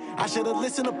 yeah. I should've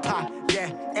listened to Pop,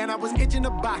 yeah. And I was itching the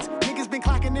box. Niggas been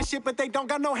clocking this shit, but they don't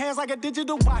got no hands like a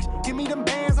digital watch. Give me them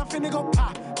bands, I'm finna go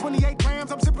pop. 28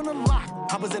 grams, I'm sipping a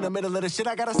lot. I was in the middle of the shit,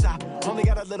 I gotta stop. Only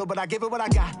got a little, but I give it what I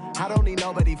got. I don't need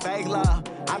nobody fake love.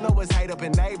 I know it's hate up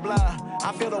in they blood.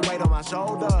 I feel the weight on my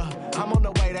shoulder. I'm on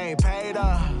the way, they ain't paid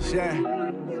us, yeah.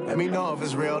 Let me know if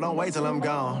it's real, don't wait till I'm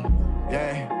gone,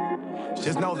 yeah.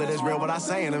 Just know that it's real what I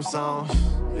say in them songs,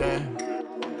 yeah.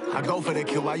 I go for the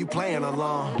kill while you playing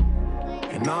along.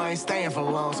 And no, I ain't staying for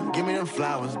long, so give me them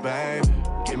flowers, baby.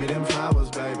 Give me them flowers,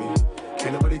 baby.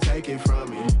 Can't nobody take it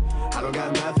from me. I don't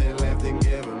got nothing left to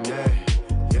give them, yeah,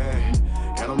 yeah.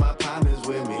 Got all my partners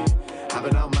with me. I've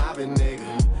been out mobbing,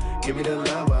 nigga. Give me the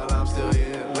love while I'm still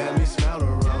here. Let me smell the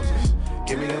roses.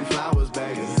 Give me them flowers,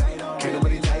 baby. Can't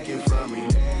nobody take it from me.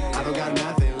 I don't got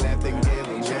nothing left to give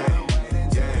them, yeah,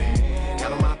 yeah.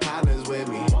 Got all my partners with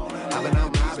me. I've been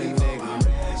out mobbing,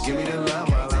 nigga. Give me the love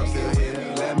while I'm still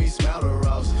here. Let me smell the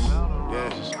roses, yeah.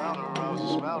 Smell the roses,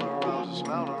 smell the roses,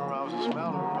 smell the roses,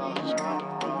 smell the roses, smell the roses, smell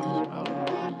the roses.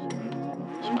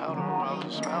 Smell the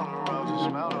roses, smell the roses,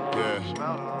 smell the roses,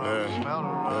 smell the roses, smell the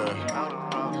roses, smell the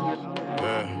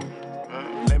roses.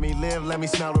 Let me live, let me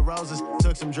smell the roses.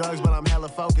 Took some drugs, but I'm hella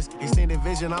focused. Extended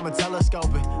vision, I'm a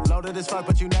telescoping. Loaded as fuck,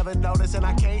 but you never notice. And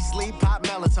I can't sleep, pop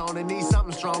melatonin. Need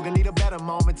something stronger, need a better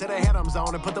moment. To the head I'm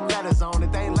zoning, put them letters on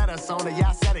it. They ain't let us on it, yeah,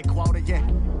 I said it, quoted, yeah.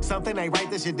 Something ain't right,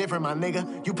 this shit different, my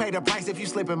nigga. You pay the price if you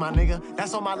slippin', my nigga.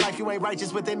 That's on my life, you ain't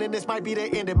righteous within, and this might be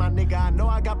the end of my nigga. I know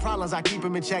I got problems, I keep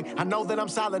them in check. I know that I'm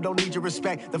solid, don't need your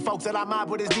respect. The folks that I mob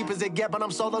with as deep as it get, but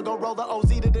I'm solo, go roll the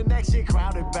OZ to the next shit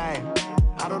crowded, babe.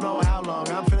 I don't know how long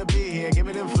I'm finna be here, give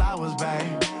me them flowers,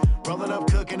 babe. Rolling up,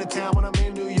 cooking the town when I'm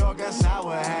in New York, that's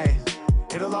sour haze.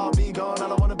 It'll all be gone, I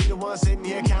don't wanna be the one sitting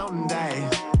here counting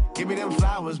days. Give me them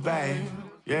flowers, babe,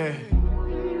 yeah.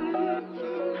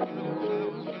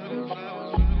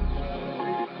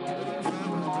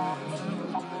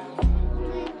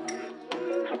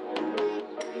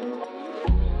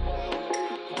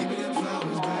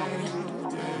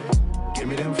 Give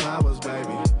me them flowers,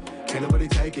 baby. Can't nobody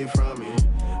take it from me.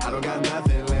 I don't got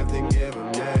nothing left to give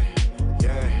them, yeah,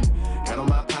 yeah. Got all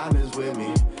my partners with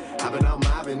me. I've been out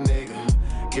mobbing,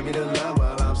 nigga. Give me the love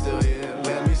while I'm still here.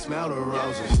 Let me smell the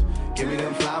roses. Give me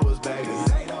them flowers, baby.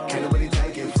 Can't nobody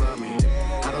take it from me.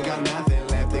 I don't got nothing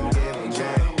left to give them,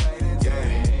 yeah,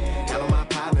 yeah. Got all my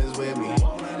partners with me.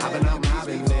 I've been out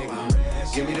mobbing,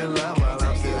 nigga. Give me the love while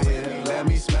I'm still here. Let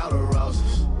me smell the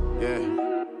roses, yeah.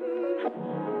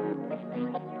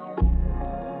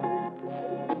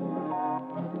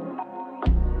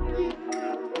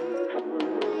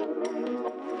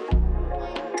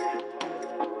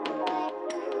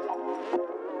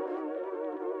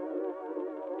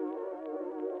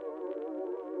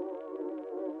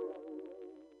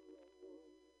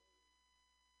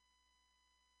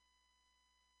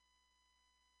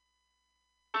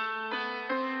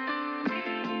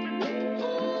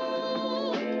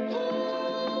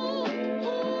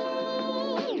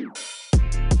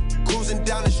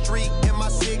 Down the street in my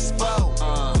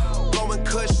 6'4", blowing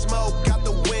kush smoke out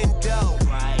the window.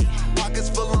 Pockets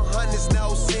full of hundreds,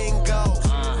 no singles.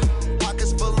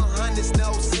 Pockets full of hundreds,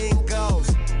 no singles.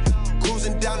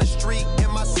 Cruising down the street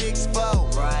in my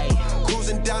 6'4".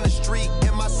 Cruising down the street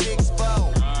in my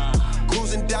 6'4".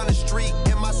 Cruising down the street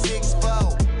in my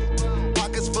 6'4".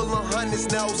 Pockets full of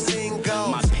hundreds, no singles.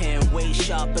 My pen way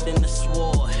sharper than the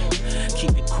sword.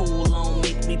 Keep it cool, on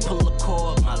make me pull a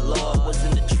cord. My lord was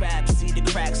in the trap, see the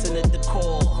cracks in the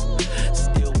decor.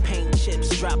 Still paint chips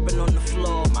dropping on the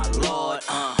floor, my lord.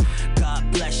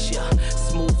 God bless ya.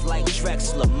 Smooth like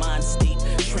Drexler, mind state,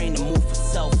 train to move for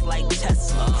self like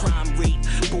Tesla. Crime rate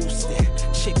boosted,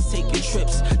 chicks taking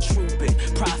trips, trooping,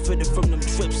 profiting from them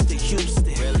trips to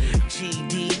Houston.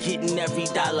 GD getting every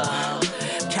dollar.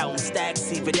 Counting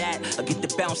stacks, either that or get the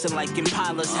bouncing like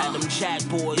Impalas. Had them jack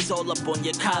boys all up on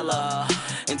your collar.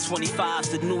 And 25's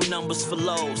the new numbers for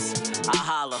lows. I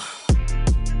holla.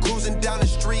 Cruising down the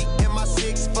street in my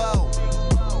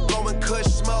 6'4", blowing kush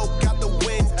smoke out the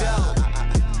window.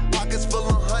 Pockets full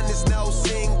of hundreds, no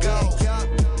singles.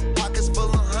 Pockets full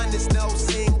of hundreds, no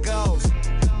singles.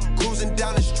 Cruising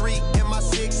down the street in my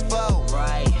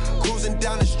 6'4". Cruising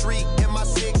down the street in my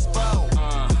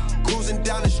 6'4". Cruising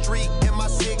down the street in my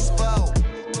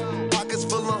 6'4". Pockets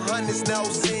full of hundreds, no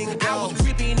singles. I was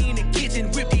ripping in the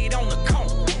kitchen, ripped it on the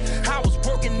corner. I was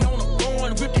working on the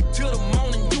barn, ripped it till the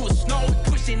morning. You was snowing,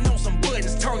 pushing on some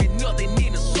buttons, turning nothing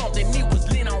into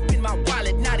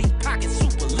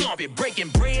it. Breaking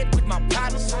bread with my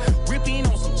partners. Ripping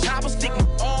on some choppers. Stick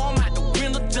my arm out the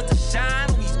window just to shine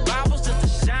on these bottles. Just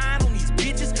to shine on these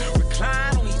bitches.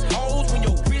 Recline on these hoes. When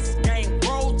your wrist game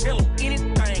roll, tell them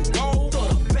anything go. Throw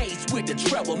the bass with the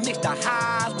treble. Mix the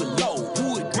highs with low.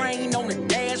 Wood grain on the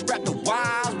dash. Wrap the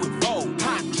wires with roll.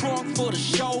 Hot trunk for the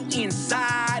show.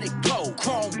 Inside it glow.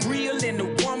 Chrome grill and the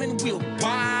woman will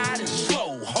wide and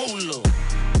slow. Hold up.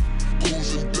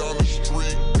 Cruising down the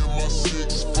street in my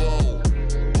 6'4".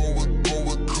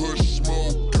 Blowing kush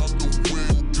smoke out the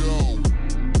window.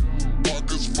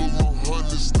 Pockets full of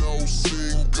hundreds, no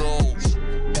singles.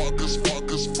 Pockets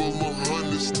full of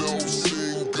hundreds, no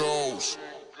singles.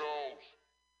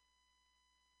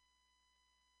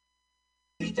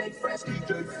 DJ Fresh.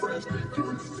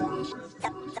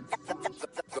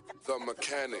 The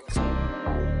Mechanics.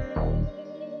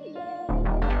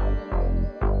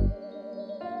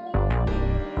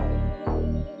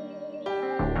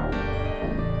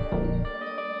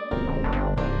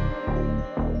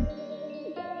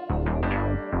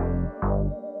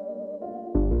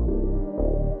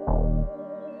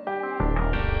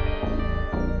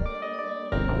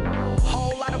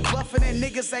 And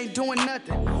niggas ain't doing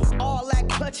nothing. All that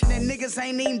clutching and niggas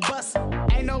ain't even bustin'.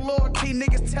 Ain't no loyalty,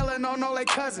 niggas telling on all they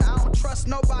cousins. I don't trust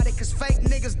nobody, cause fake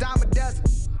niggas dime a dozen.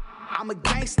 I'm a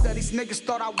gangster, these niggas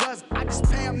thought I wasn't. I just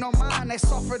pay them no mind, they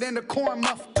softer than the corn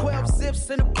muffin. 12 zips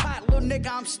in a pot, little nigga,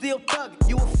 I'm still thuggin'.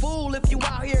 You a fool if you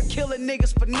out here killing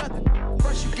niggas for nothing.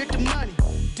 First you get the money,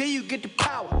 then you get the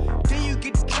power. Then you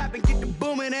get the trap and get the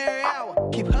booming every hour.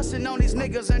 Keep hustling on these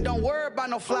niggas and don't worry about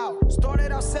no flour.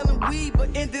 Started out selling weed, but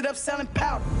ended up selling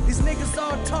powder. These niggas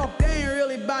all talk, they ain't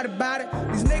really bout it.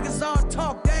 These niggas all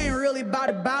talk, they ain't really bout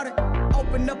it.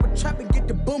 Open up a trap and get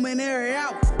the booming every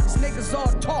hour. These niggas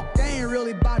all talk, they ain't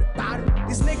really bout it.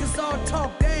 These niggas all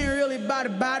talk, they ain't really bout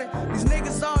it. These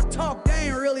niggas all talk, they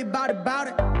ain't really bout it.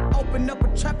 Open up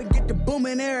a trap and get the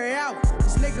booming every hour.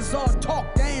 These niggas all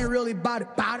talk, they ain't really bout it.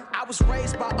 I was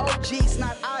raised by OGs,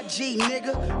 not IG,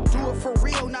 nigga. Do it for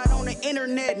real, not on the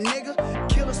internet, nigga.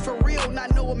 Killers for real,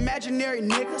 not no imaginary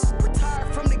niggas.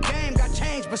 Retired from the game, got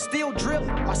changed, but still drilling.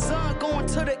 My son going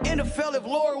to the NFL if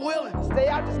Lord willing. Stay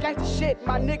out this gangsta shit,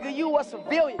 my nigga, you a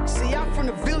civilian. See, I'm from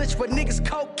the village where niggas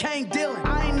cocaine dealing.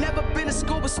 I ain't never been to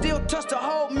school, but still trust a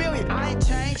whole million. I ain't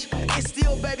changed, it's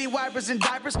still baby wipers and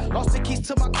diapers. Lost the keys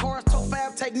to my cars, told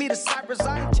fam, take me to Cyprus.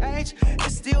 I ain't changed,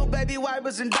 it's still baby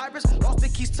wipers and diapers. Lost the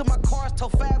keys to my cars,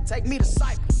 told fam, take me to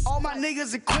Cyprus. All my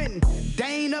niggas in Quentin,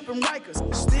 they ain't up in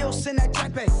Rikers. Still send that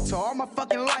jack back to all my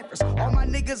fucking lifers. All my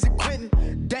niggas in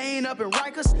Quentin, they ain't up in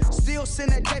Rikers. Still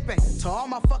send that jack back to all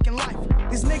my fucking lifers.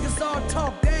 These niggas all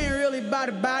talk, they ain't really bout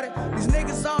it. These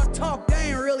niggas all talk,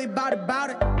 they ain't really bout it.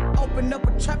 Open up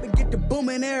a trap and get the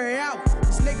booming every hour.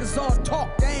 These niggas all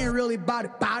talk, they ain't really bout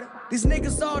it. These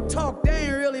niggas all talk, they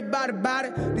ain't really bout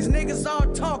it. These niggas all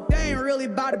talk, they ain't really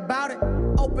bout it.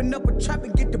 Open up a trap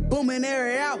and get the booming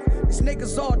every hour. These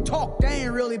niggas all talk, they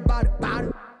ain't really bout it.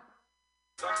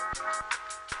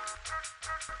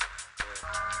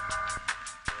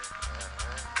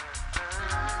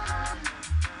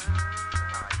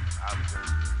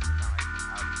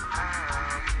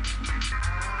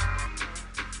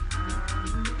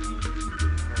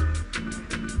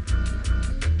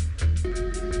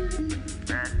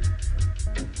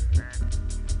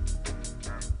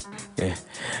 Yeah.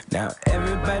 Now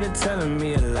everybody telling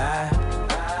me a lie.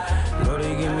 Lord,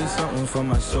 they give me something for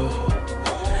my soul.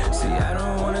 See, I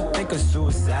don't wanna think of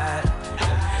suicide,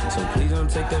 so please don't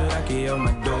take the lucky on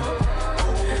my door.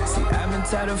 See, I've been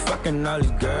tired of fucking all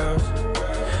these girls,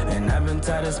 and I've been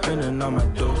tired of spending all my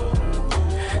dough.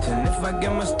 And if I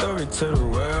get my story to the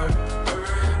world,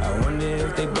 I wonder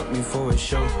if they book me for a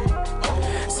show.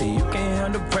 See, you can't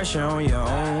handle pressure on your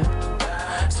own,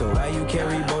 so why you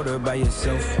carry border by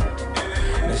yourself?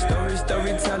 The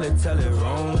story, tell it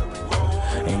wrong,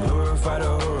 and glorify the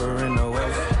horror in the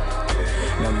wealth.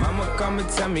 Now mama come and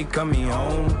tell me, come me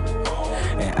home,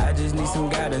 and I just need some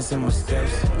guidance in my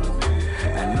steps.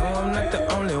 I know I'm not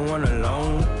the only one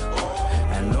alone,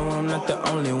 I know I'm not the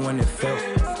only one that felt.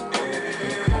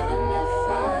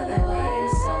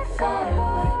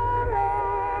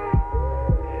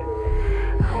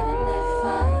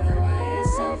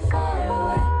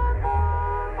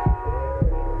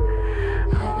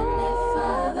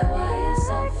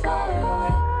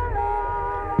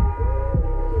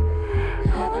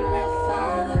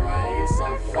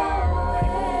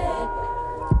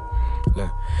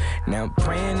 Now I'm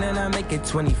praying that I make it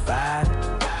 25.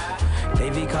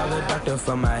 Davey called a doctor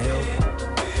for my health.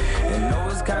 And know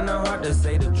it's kinda hard to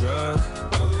say the drugs,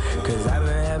 cause I've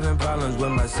been having problems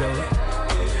with myself.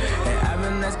 And I've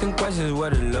been asking questions,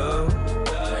 what is love?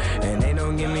 And they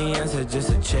don't give me answers, just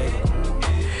a check.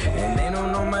 And they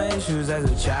don't know my issues as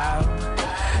a child,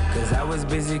 cause I was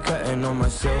busy cutting on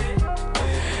myself.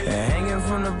 And hanging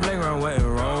from the playground wasn't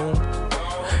wrong,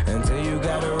 until you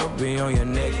got a rope on your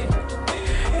neck.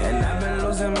 And I've been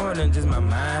losing more than just my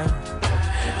mind.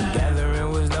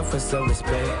 Gathering wisdom for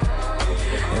self-respect.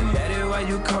 And that is why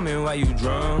you coming, why you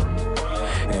drunk,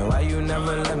 and why you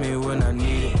never let me when I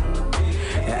need it.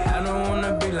 And I don't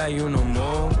wanna be like you no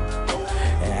more.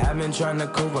 And I've been trying to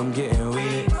cope, I'm getting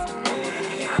weird.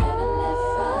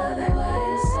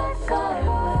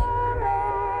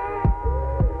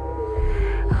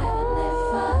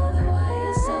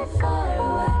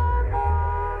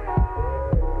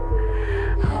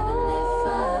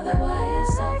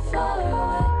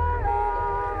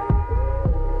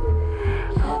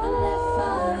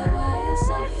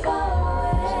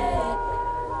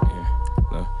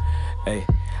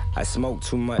 I smoke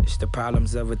too much, the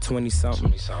problems of a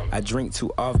 20-something. I drink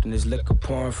too often, there's liquor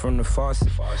pouring from the faucet.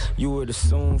 You would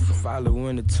assume for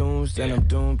following the tunes, then I'm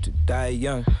doomed to die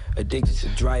young. Addicted to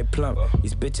dry plump,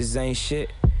 these bitches ain't shit,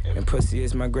 and pussy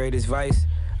is my greatest vice.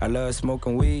 I love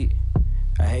smoking weed,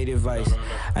 I hate advice.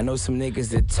 I know some niggas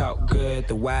that talk good,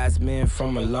 the wise men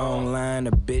from a long line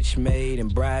of bitch maid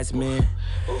and bridesmen.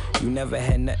 You never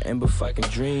had nothing but fucking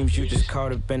dreams, you just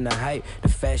caught up in the hype. The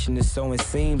fashion is so it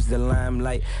seems, the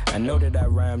limelight. I know that I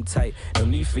rhyme tight, no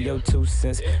need for your 2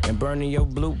 cents and burning your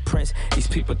blueprints. These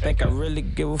people think I really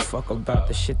give a fuck about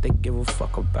the shit they give a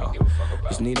fuck about.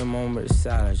 Just need a moment of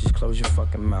silence, just close your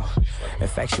fucking mouth.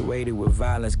 Infatuated with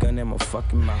violence, gun in my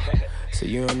fucking mouth. So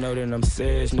you don't know that I'm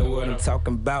serious, know what I'm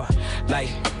talking about. Like,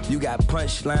 you got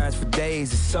punchlines for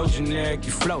days, it's so generic,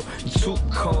 you float, you too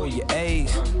cold, your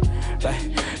A's. Like,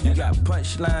 you got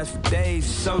punchlines for days,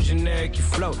 it's so generic, you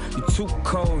float, you too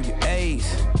cold, your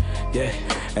A's. Yeah,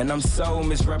 and I'm so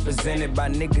misrepresented by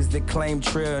niggas that claim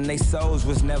trill and they souls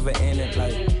was never in it.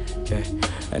 Like, yeah,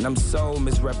 and I'm so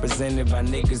misrepresented by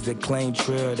niggas that claim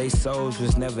trill, they souls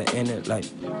was never in it. Like,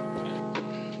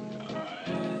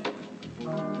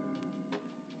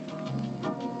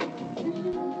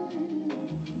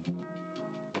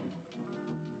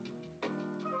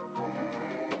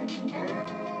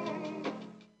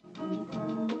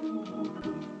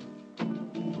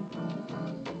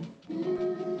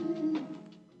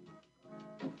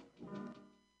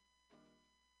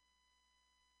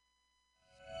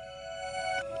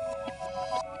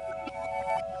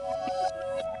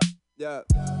 Yeah.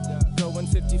 Going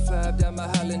 55 down my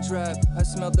Highland Drive. I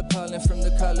smell the pollen from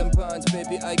the columbines.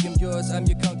 Baby, I am yours, I'm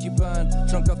your concubine.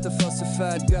 Drunk off the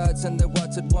falsified gods and the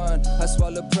watered wine. I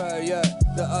swallow pride, yeah.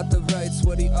 The author writes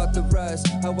what he authorized.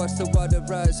 I watch the water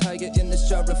rise higher in this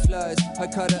jar of flies. I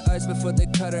caught her eyes before they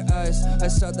cut her eyes. I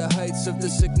saw the heights of the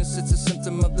sickness, it's a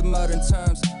symptom of the modern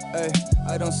times. Ay,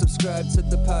 I don't subscribe to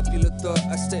the popular thought.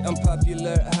 I stay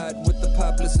unpopular, hide with the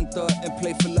populace in thought and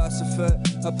play philosopher.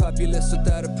 A populace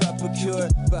without a proper cure,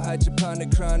 but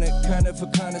hydroponic chronic, kind of a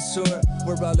connoisseur.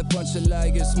 We're all a bunch of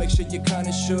liars, make sure you're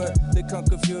kinda sure. They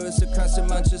conquer viewers, the constant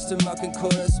munches to mock and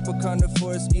chorus. But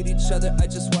carnivores eat each other, I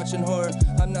just watch in horror.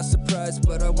 I'm not surprised,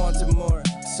 but I wanted more.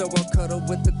 So I'll cuddle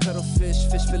with the cuttlefish,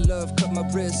 fish for love, cut my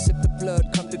wrist, sip the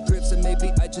blood, come to grips, and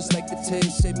maybe I just like the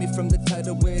taste. Save me from the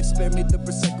tidal wave, spare me the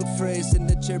recycled phrase. In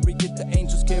the chariot, the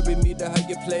angels carry me to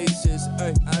higher places.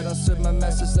 Ay, I don't serve my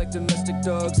masters like domestic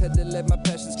dogs. Had to let my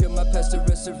passions kill my past to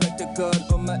resurrect a god.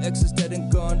 All my ex is dead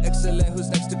and gone, excellent, who's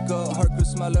next to go? Heart grew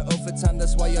smaller over time,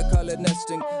 that's why I call it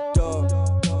nesting. Dog.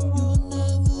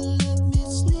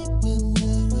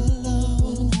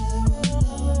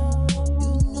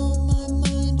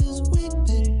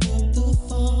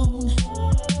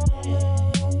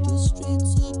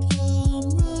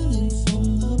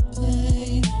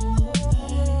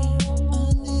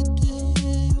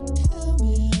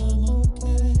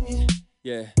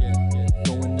 Yeah,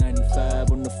 going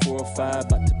 95 on the 405,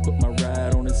 about to put my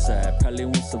ride on the side. Probably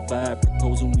won't survive.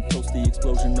 Proposing we toast the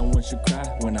explosion, no one should cry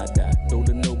when I die. Throw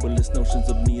the noblest notions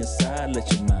of me aside, let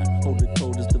your mind hold the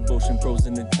coldest devotion,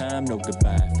 frozen in time, no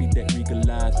goodbye. Feed that regal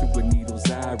lie through a needle's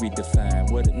eye,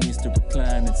 redefine what it means to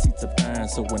recline in seats of iron.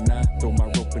 So when I throw my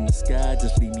rope in the sky,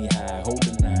 just leave me high, hold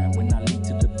the line. When I lead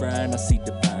to the brine, I see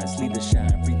divine, sleep the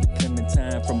shine, breathe the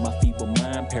clementine from my feeble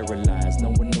mind, paralyzed. No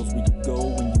one knows where you go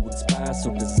when you expire,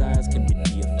 so desires can be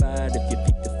deified. If you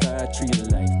peak the fire, tree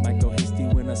of life might go hasty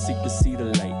when I seek to see the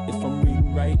light. If I'm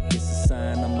reading right, it's a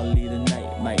sign I'ma lead a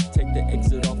night. Might take the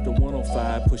exit off the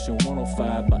 105, pushing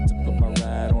 105, about to put my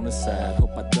ride on the side.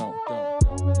 Hope I don't.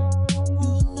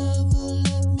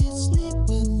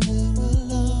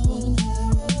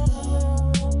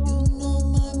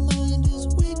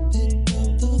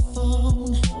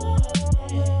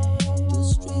 The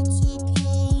streets are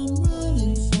closed.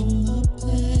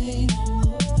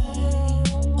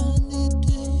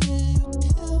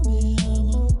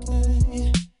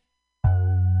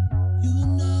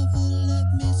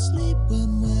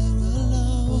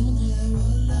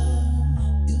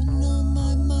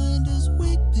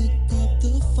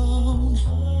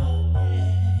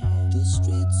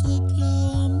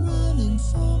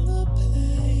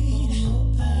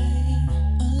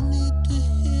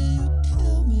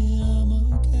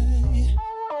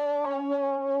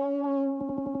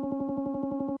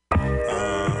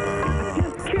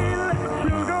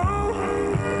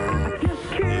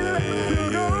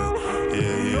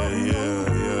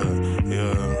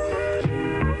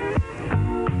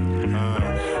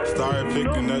 Started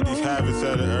picking up these habits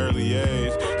at an early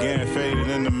age. Getting faded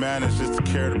in the madness just to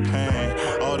cure the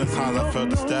pain. All the times I felt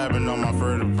the stabbing on my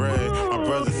vertebrae. My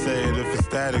brother said if it's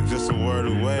static, just a word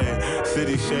away.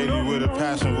 City shady with a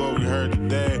passion, what we heard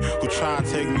today. Who try and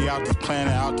take me out this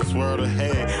planet, out this world of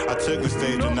hate. I took the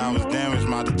stage and I was damaged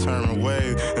my determined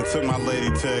ways. And took my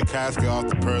lady to a casket off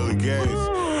the pearly gates.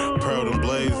 Pearled and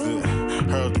blazed it,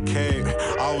 hurled the cape.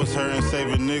 I was hurting,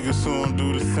 saving niggas who don't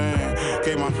do the same.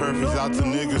 Gave my purpose out to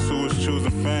niggas who was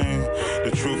choosing fame.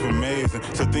 The truth amazing.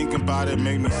 So thinking about it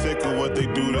make me sick of what they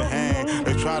do to hang.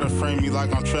 They try to frame me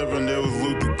like I'm tripping, they was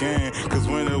loot the game. Cause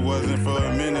when it wasn't for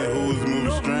a minute, who was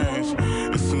moving strange?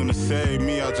 As soon as save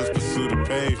me, I just pursue the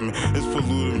pavement. It's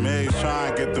polluted maze, try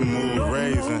and get the mood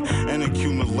raising. And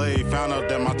accumulate, found out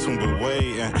that my tomb been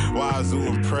waiting. Wazoo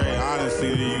and pray,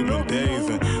 honestly, that you been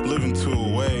dazing. Living to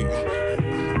awake,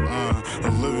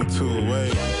 I'm living to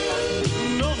awake.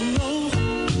 No, no.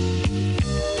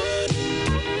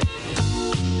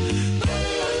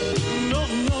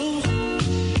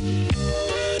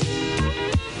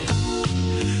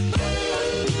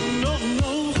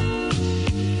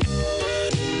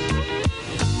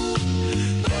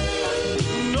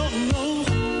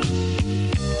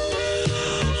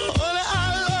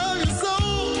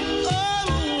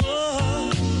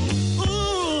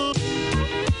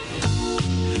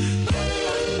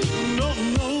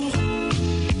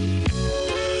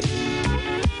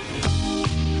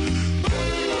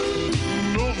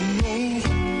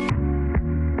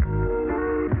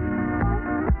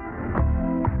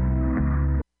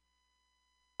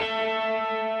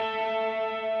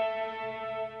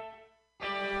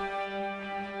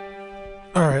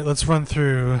 Alright, let's run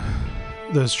through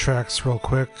those tracks real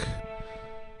quick.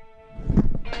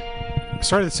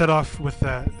 Started the set off with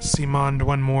that Simond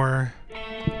One More.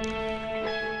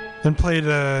 Then played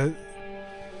this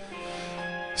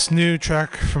new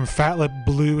track from Fat Lip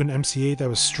Blue and MC8 that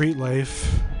was Street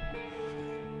Life.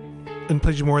 And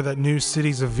played you more of that new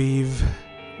Cities of Vive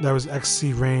that was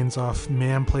XC Reigns off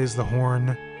Man Plays the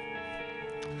Horn.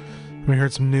 We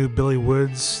heard some new Billy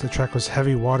Woods. The track was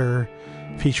Heavy Water,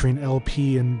 featuring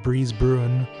LP and Breeze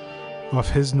Bruin off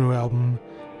his new album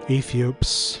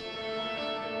Aethiopes.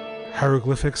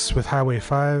 Hieroglyphics with Highway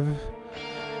 5.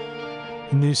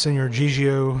 The new singer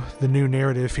Gigio, The New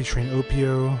Narrative featuring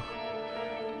Opio.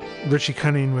 Richie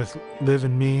Cunning with Live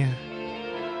in Me.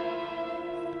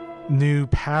 New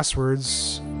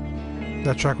Passwords.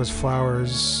 That track was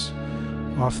Flowers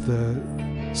off the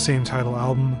same title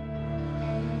album.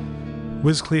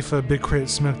 Wiz Khalifa, Big Crit,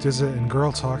 Smoke Dizza, and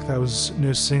Girl Talk. That was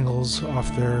no singles off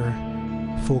their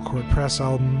Full Court Press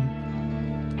album.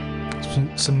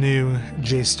 Some new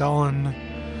Jay Stalin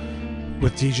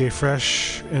with DJ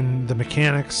Fresh and The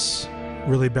Mechanics.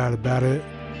 Really Bad About It.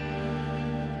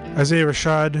 Isaiah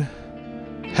Rashad,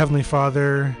 Heavenly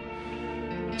Father.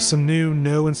 Some new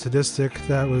No and Sadistic.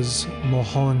 That was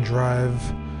Mulholland Drive.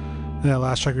 And that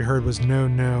last track we heard was No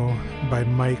No by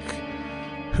Mike,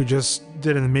 who just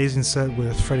did an amazing set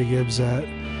with Freddie Gibbs at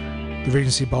the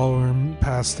Regency Ballroom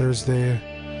past Thursday.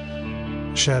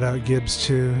 Shout out Gibbs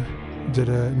too, did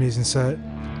an amazing set.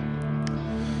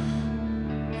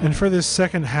 And for this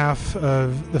second half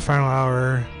of the final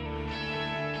hour,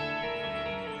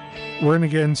 we're going to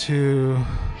get into,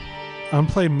 I'm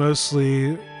playing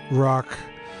mostly rock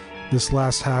this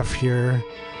last half here.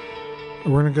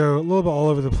 We're going to go a little bit all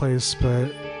over the place,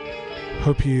 but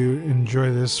hope you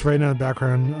enjoy this. Right now in the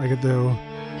background, I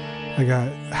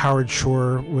got Howard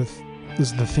Shore with,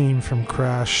 this is the theme from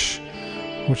Crash,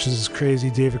 which is this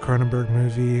crazy David Cronenberg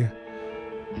movie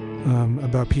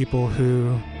about people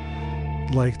who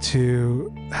like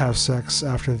to have sex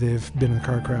after they've been in a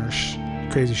car crash.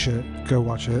 Crazy shit. Go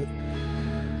watch it.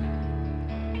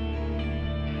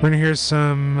 We're gonna hear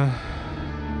some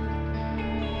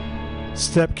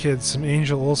Step Kids, some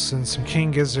Angel Olsen, some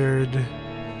King Gizzard,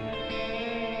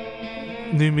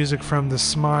 new music from The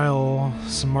Smile,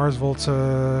 some Mars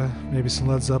Volta, maybe some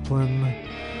Led Zeppelin.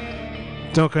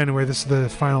 Don't go anywhere. This is the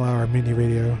final hour of Mutiny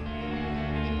Radio.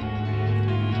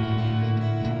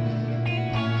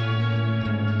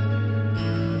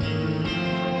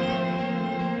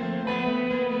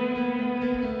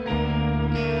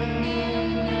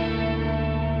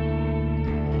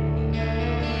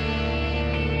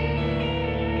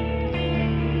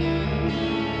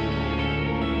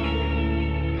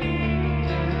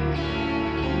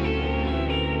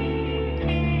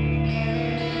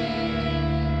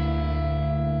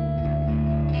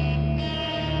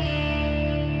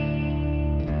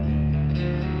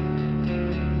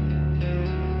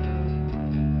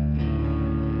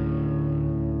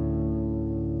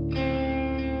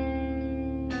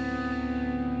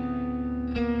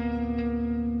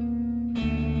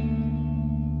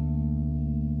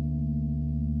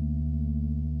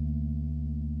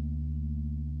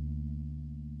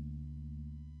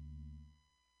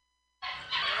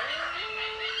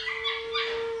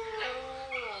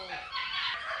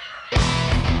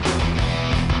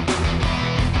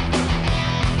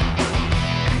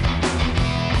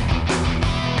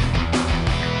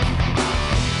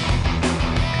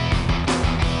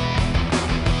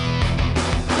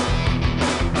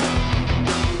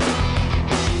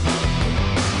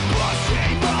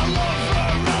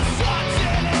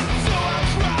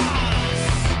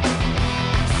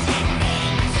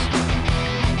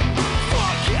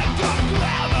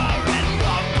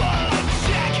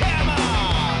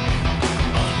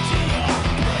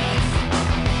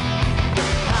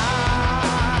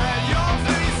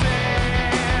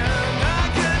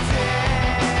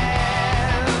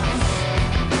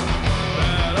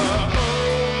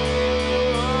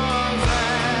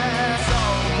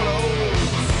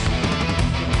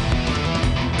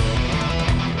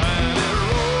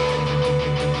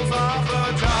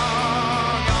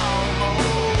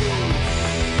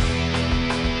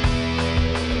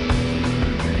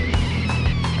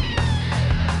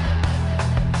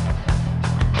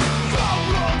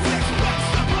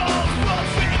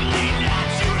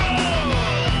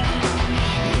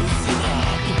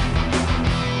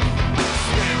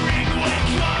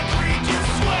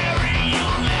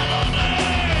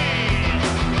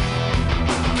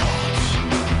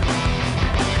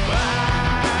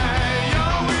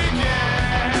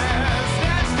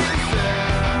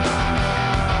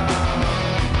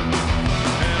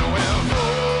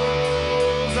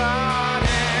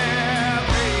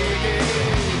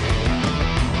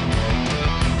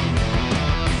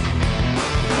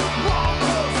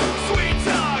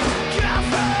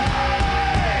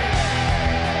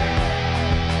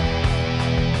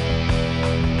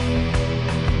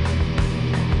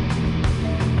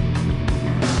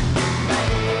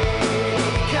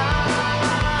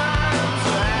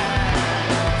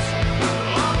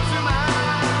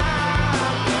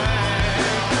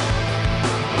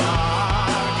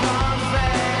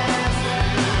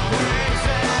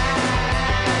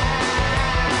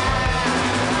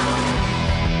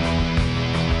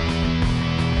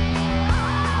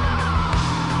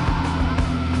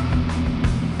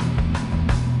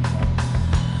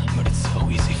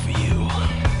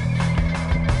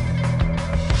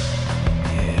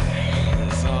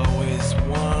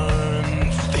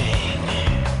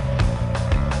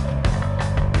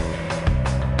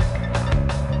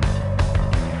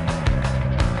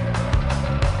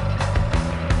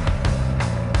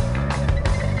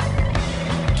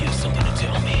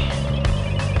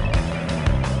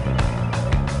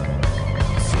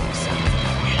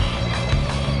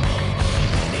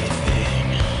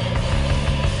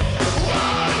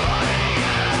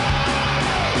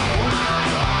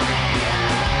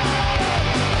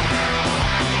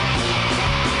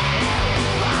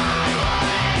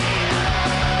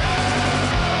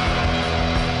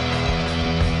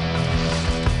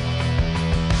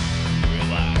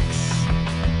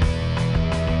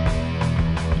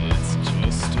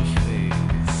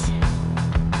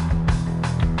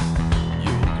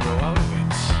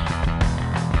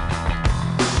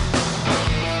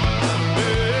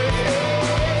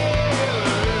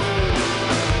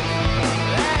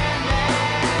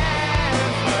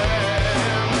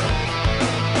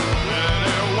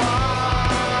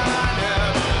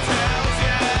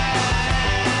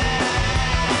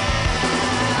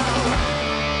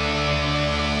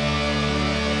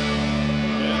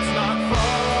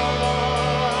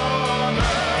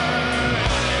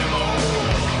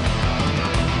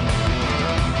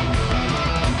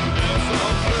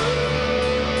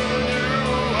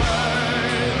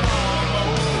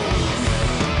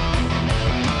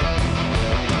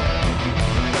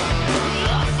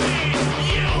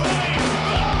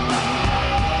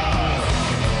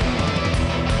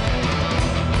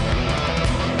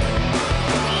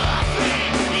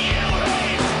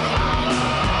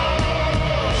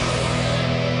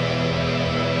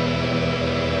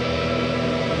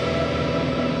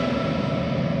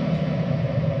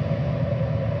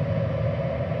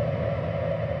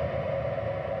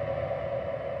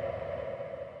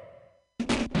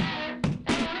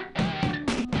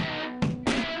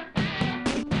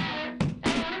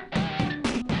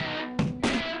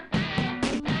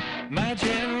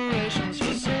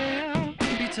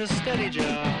 a steady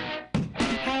job.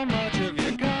 How much have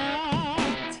you got?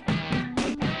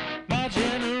 My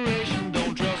generation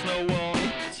don't trust no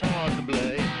one. It's hard to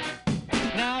blame,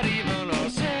 not even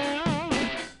ourselves.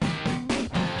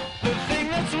 The thing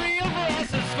that's real for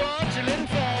us is fortune and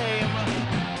fame.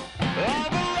 All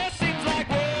the rest seems like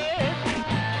work.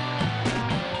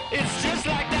 It's just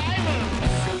like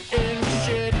diamonds in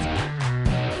shit.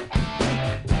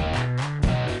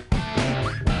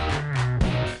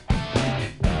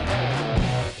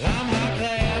 I'm high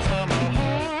class, I'm a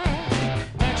whore.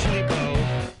 Actually both.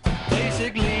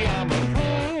 Basically I'm a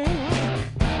pro.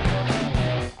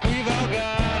 We've all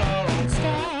got our own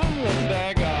style and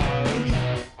baggage.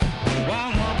 Why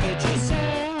hump it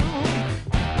yourself?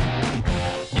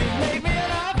 You make me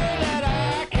an offer that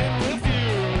I can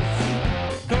refuse.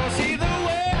 'Cause either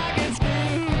way I get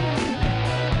screwed.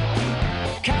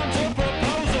 Counter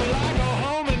proposal, I go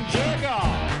home and jerk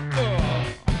off.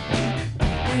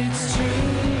 It's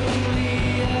truly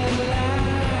a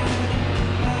lie.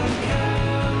 I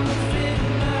counterfeit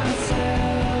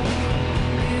myself.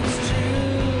 It's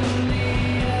truly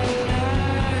a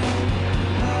lie.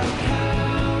 I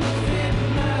counterfeit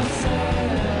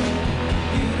myself.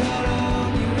 You don't know,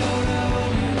 you don't know,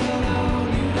 you don't know,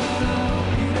 you don't know,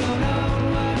 you don't know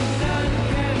what none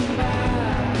can buy.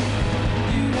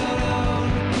 You don't know,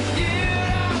 you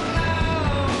don't know.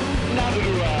 Neither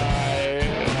do I.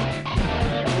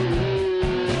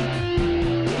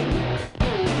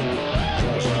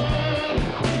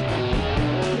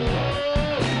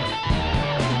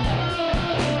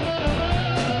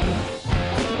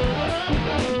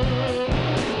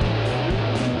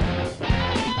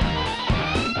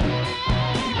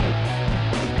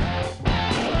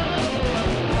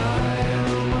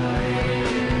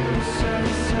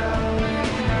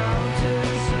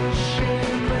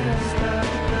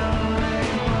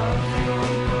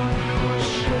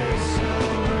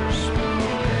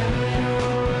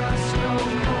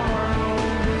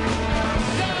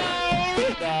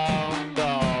 Down,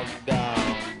 dog,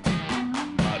 down.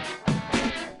 Mud.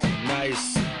 Nice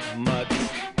mud.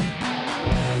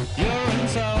 You're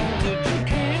insulted, you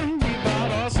can't be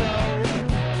bought or sold.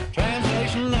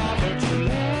 Translation offer too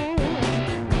low.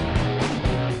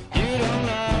 You don't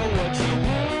know what you're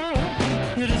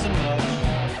worth. It isn't much.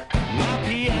 My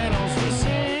piano's for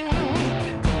sale.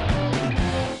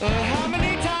 How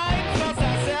many times must I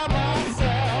sell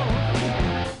myself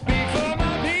before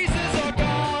my pieces are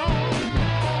gone?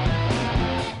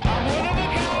 I'm one of a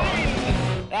kind.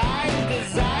 I'm a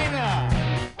designer.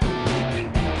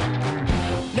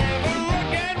 Never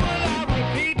again will I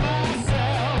repeat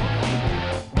myself.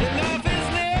 Enough is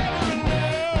never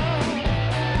enough.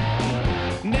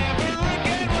 Never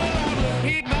again will I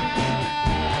repeat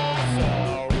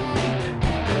myself.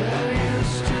 There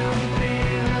used to be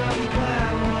the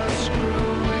plan was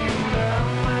screwing them,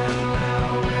 and now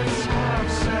it's have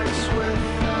sex with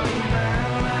a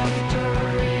man after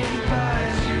he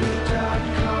buys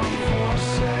you.com for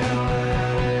sale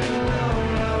at a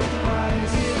low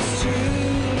price. It's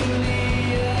truly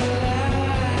a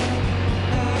lie.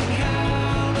 I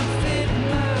counterfeit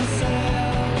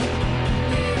myself.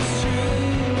 It's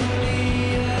truly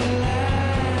a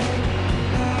lie.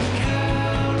 I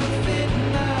counterfeit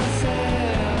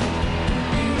myself.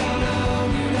 You don't know,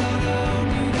 you don't know,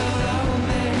 you don't know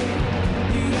me.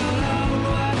 You don't know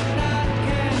what I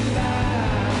can buy.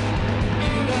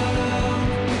 You don't know,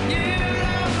 you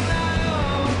don't know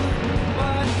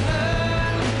what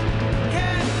none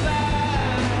can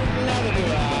buy. Neither do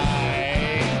I.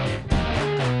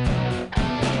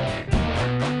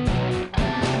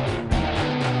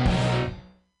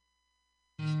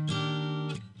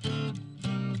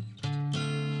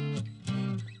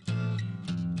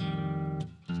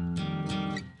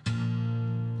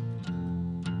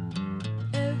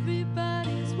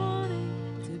 Everybody's wanting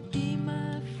to be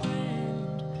my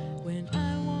friend when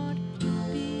I want to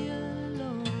be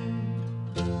alone.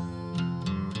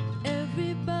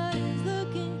 Everybody's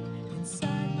looking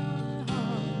inside my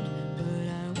heart, but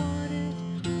I want it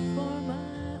for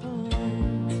my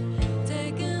own.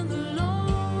 Taking the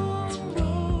long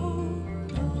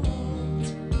road home.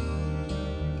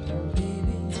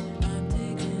 Baby, I'm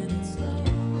taking it slow.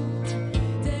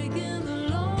 Taking the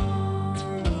long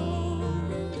road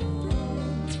home.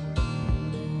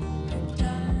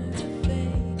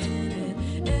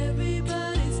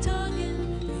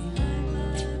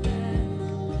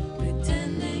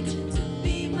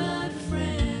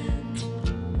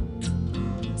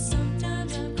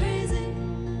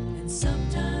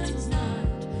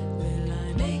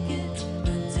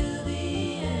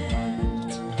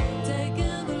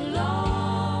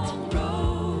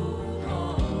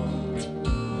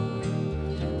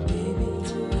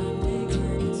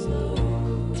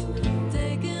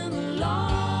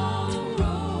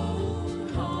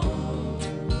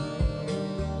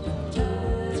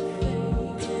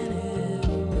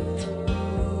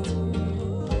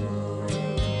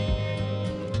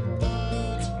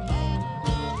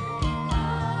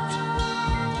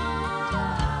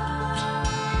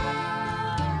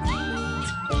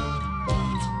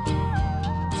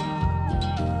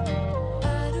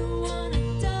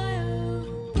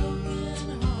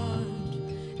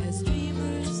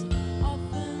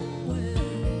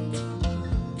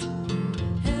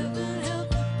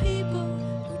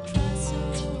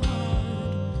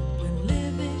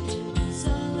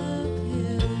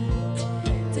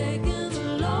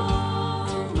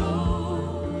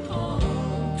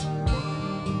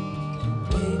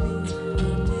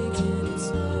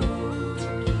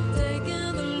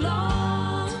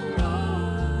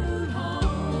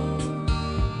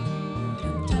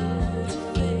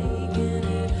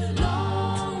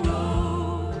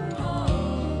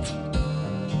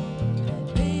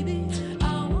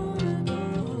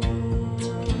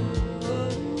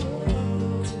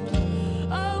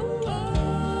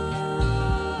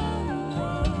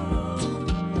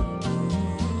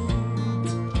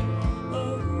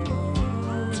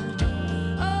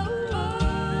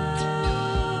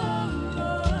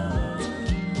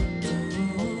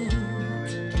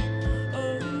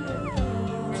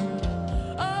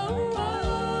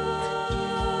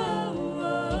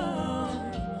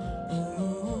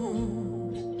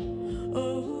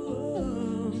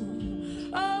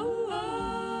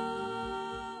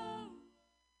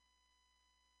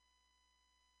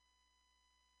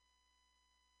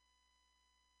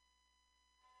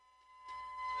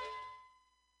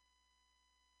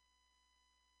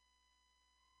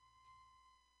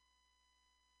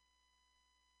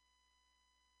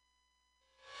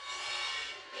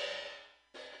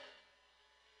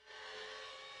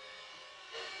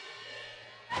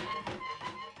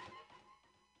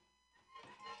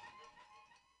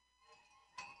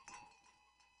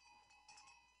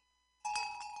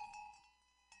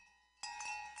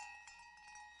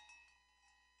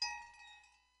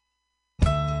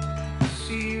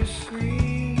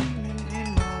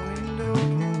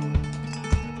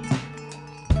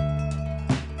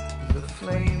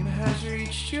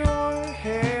 reached your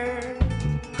hair.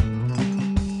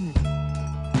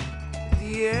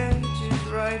 The edge is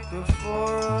right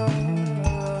before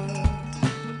us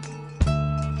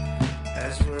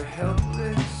as we're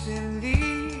helpless in the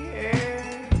air.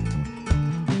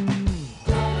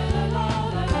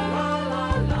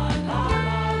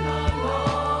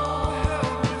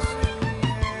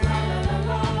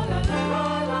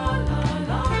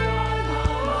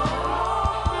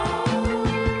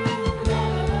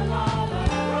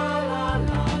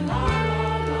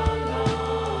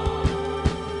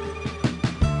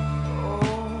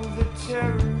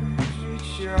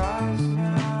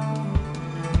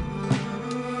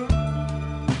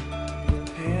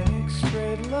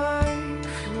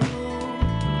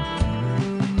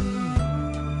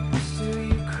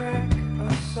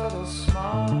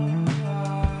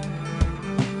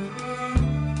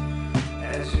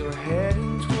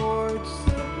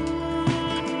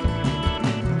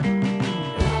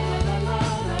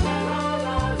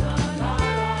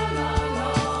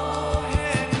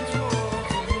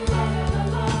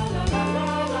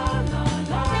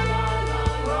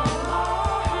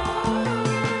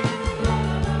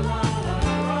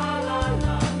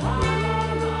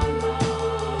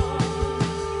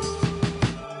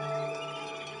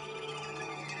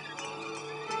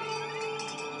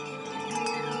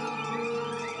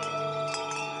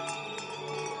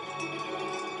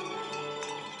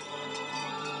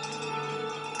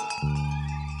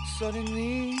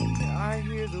 Suddenly I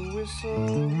hear the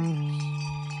whistles,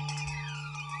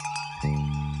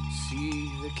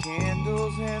 see the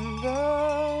candles and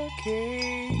the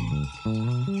cake,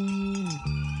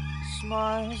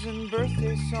 smiles and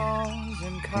birthday songs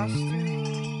and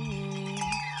costumes.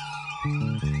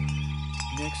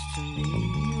 Next to me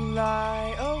you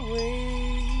lie awake.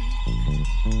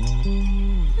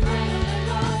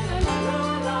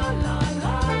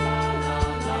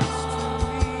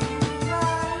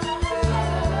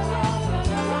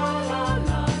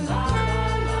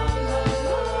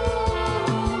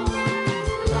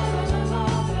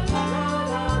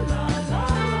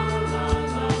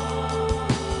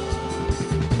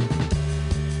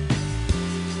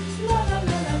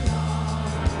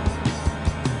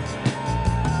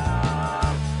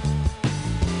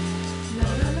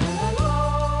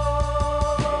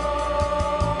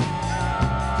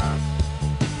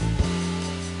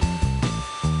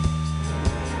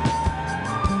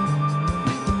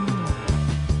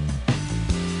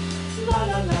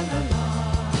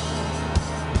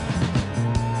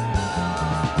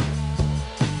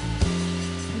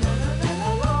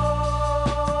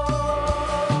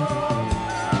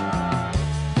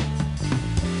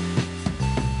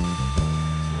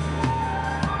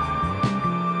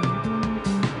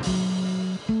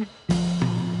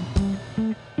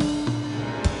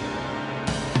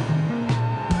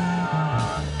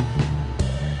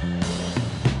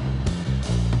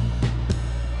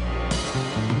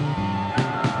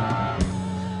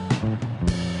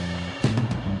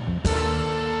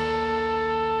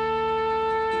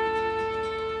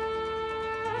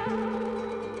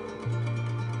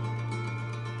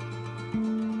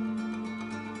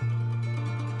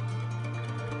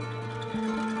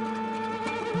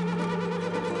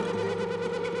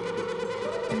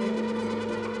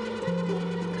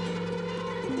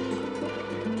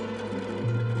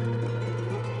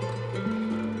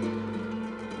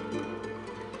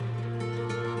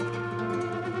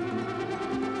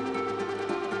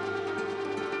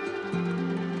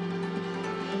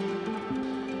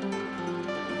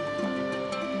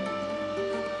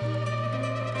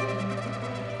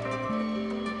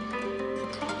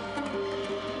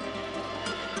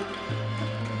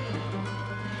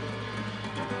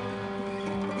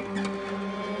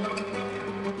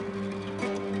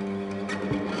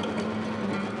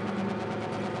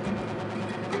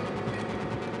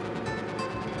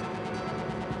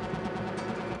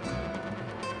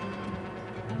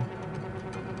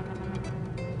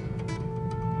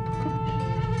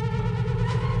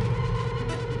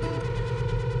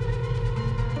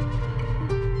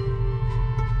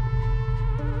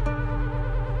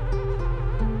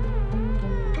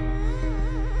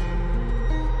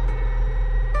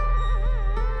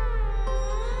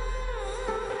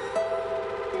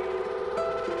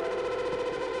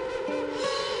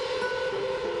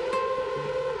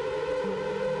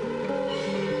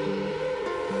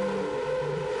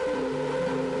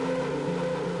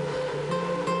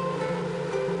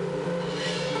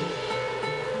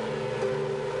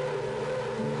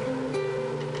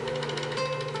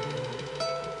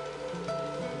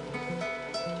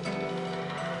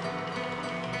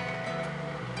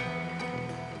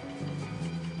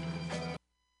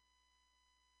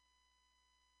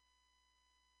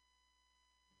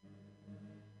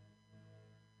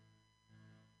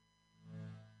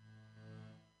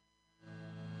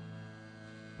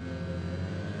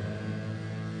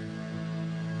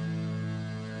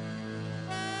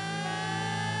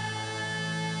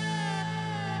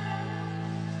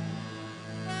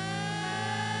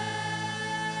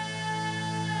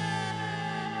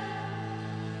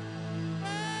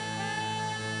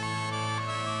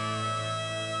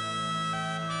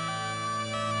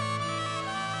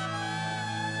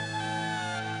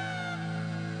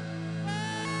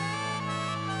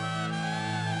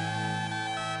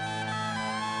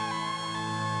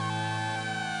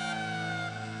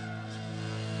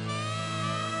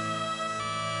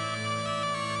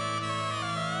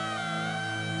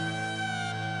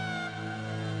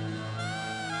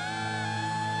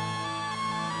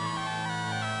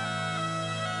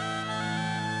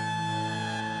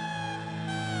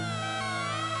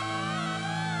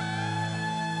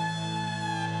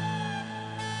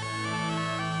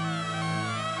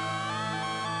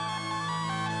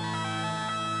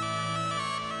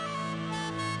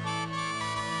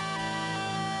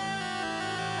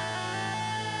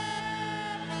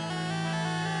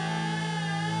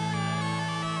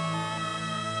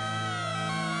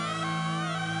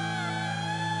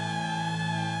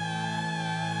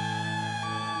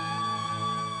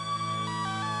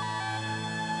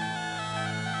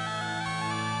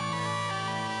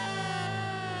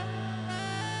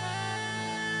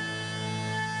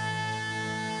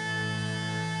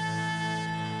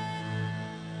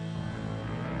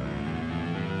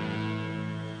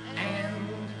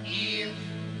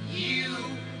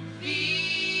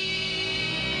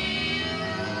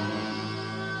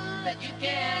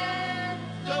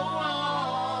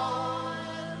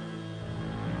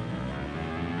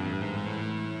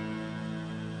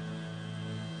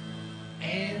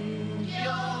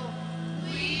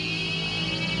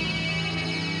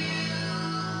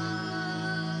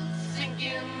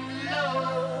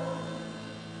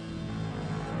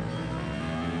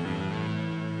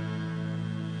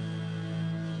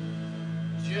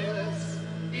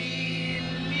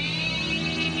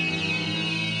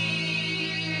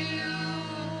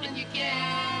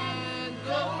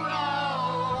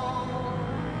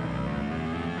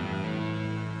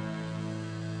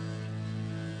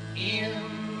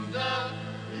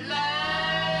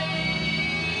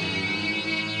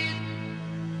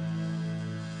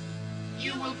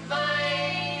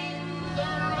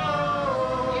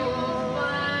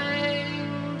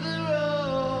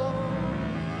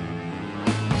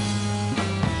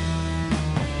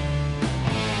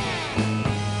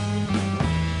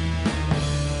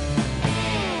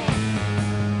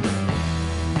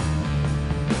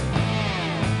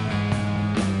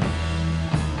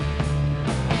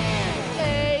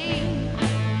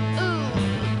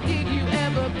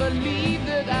 believe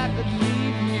that I could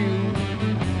leave you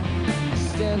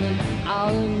standing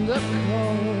out in the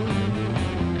cold.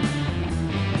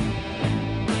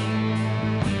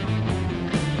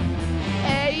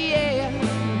 Hey, yeah,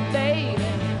 baby,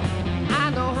 I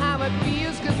know how it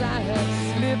feels, 'cause I have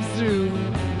slipped through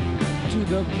to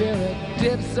the very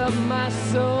depths of my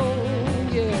soul,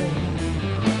 yeah.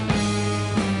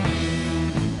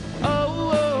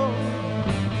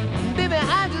 Baby,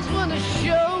 I just wanna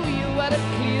show you what a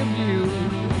clear view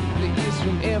there is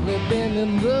from every bend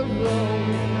in the road.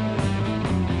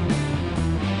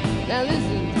 Now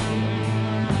listen.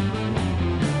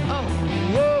 Oh,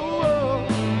 whoa, whoa.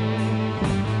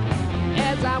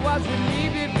 As I was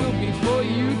relieved it would be for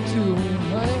you too,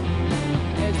 honey,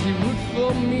 as you would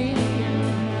for me.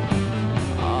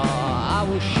 Oh, I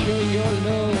will share your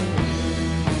love.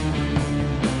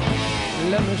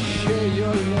 Let me share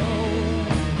your love.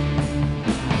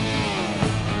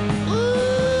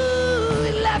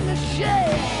 Let me share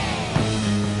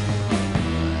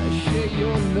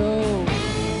your love.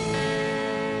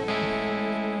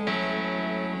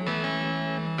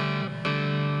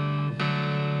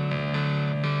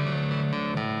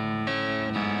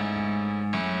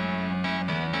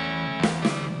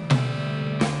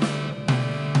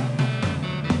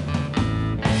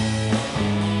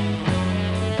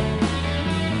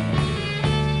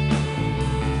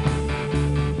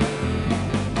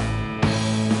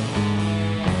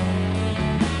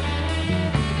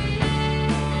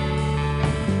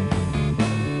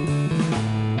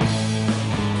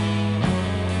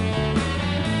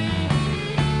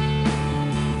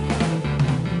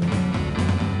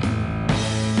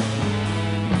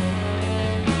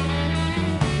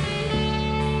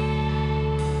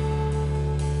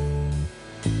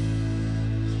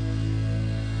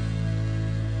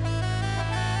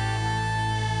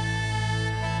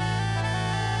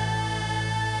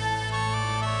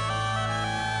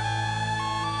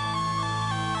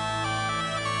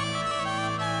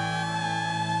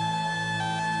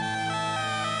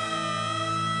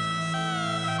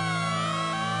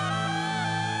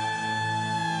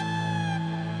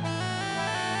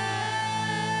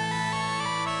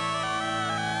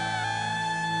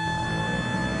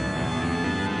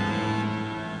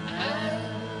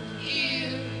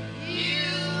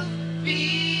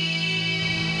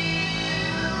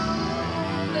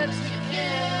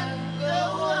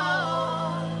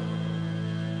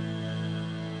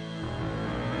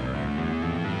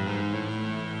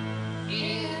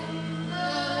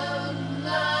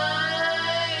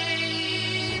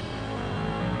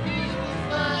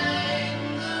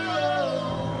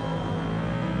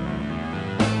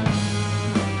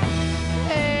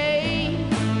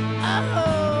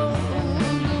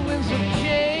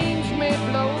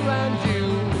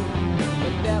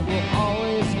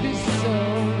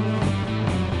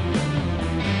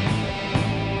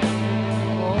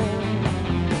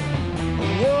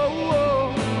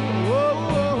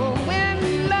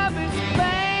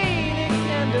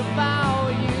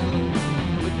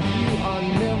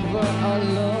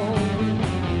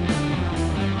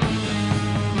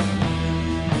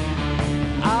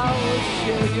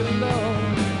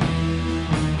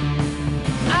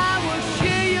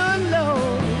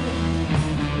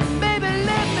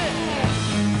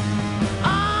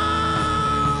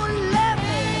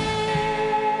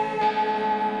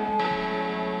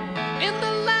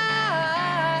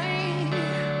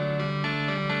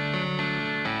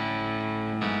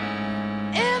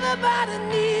 Everybody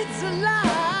needs a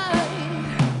light.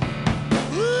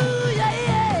 Ooh, yeah,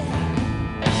 yeah.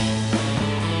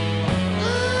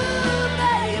 Ooh,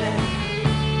 baby.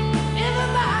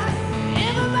 Everybody,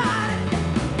 everybody,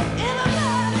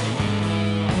 everybody.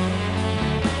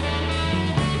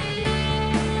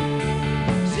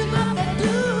 See what they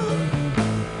do.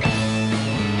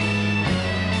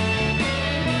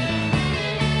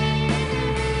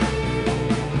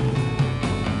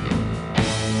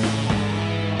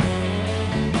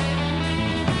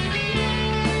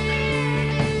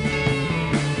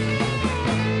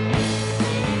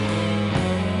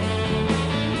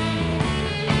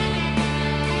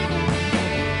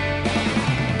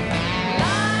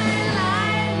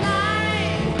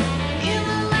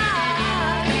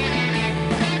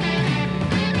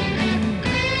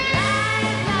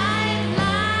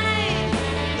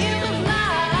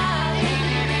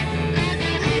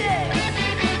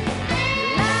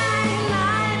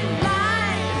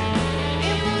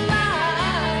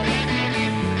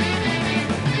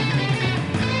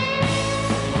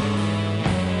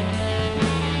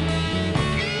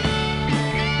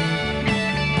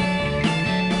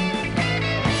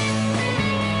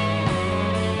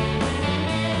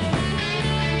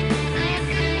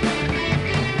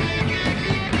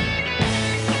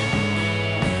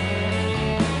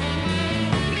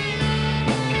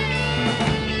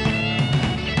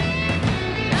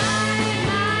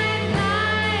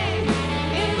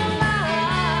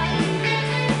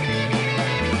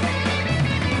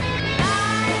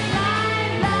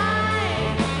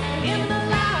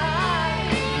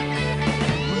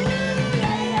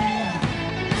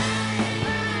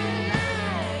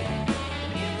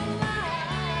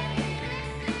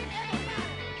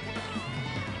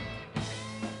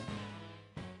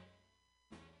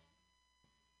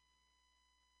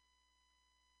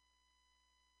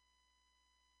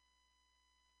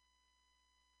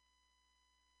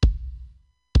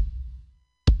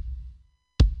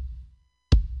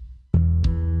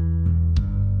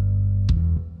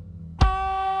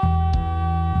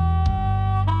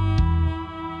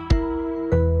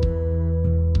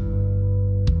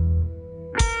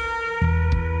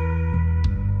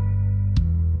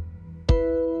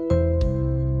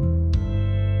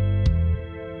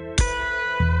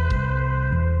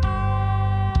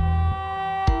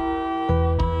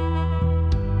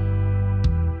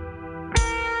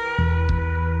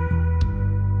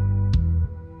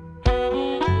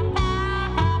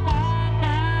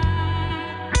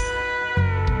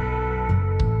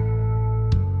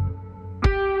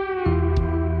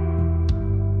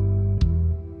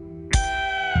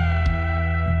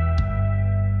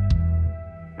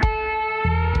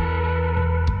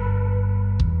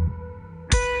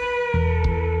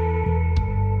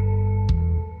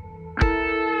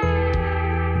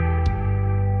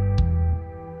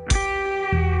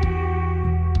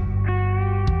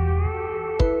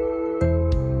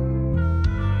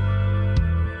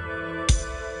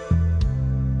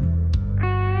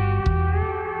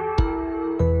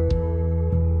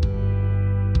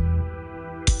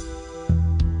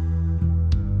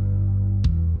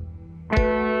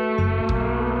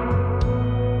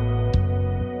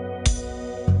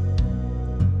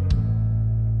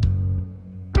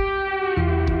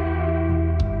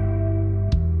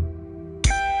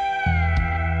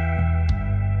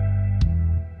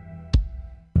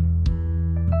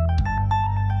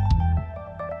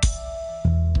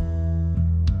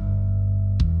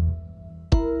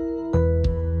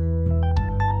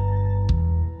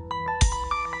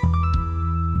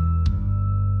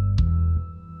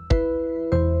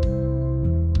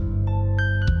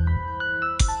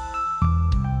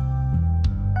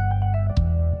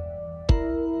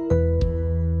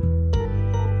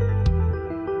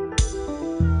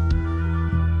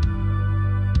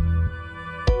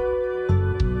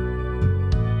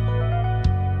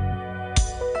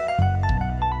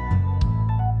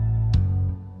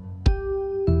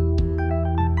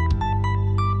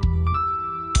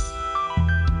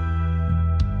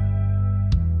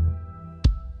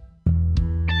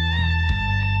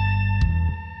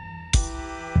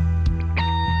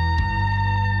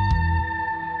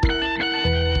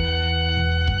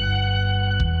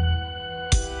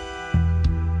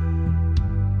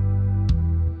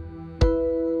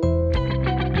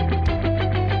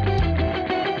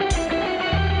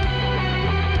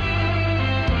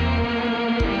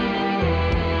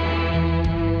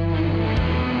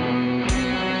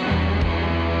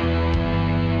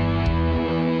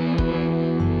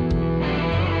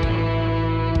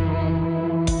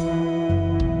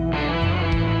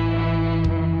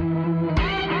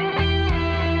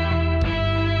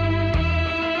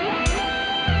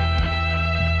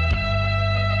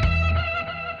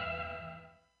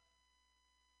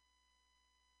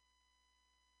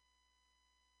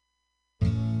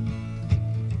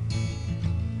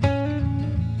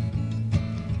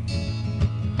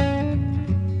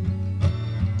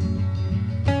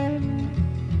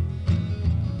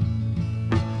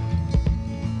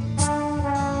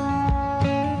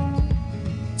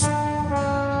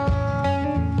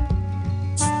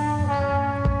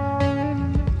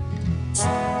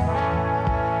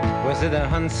 Was it a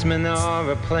huntsman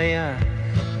or a player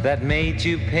that made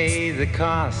you pay the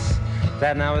cost,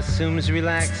 that now assumes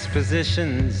relaxed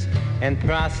positions and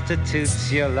prostitutes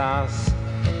your loss?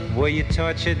 Were you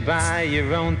tortured by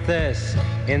your own thirst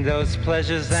in those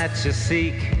pleasures that you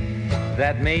seek,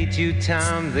 that made you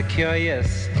Tom the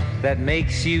Curious, that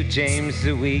makes you James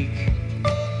the Weak?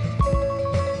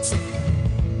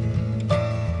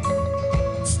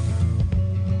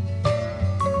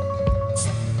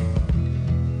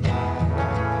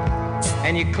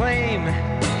 And you claim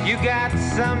you got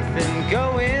something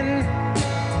going,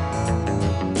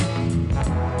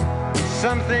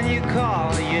 something you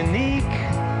call unique.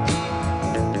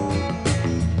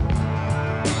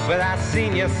 But I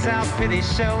seen your self-pity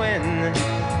showing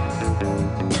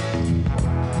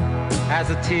as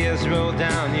the tears roll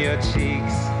down your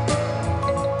cheeks.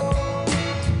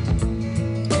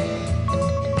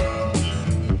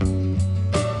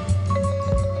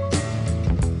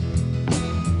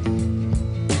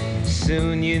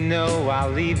 Soon you know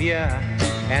I'll leave you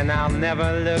and I'll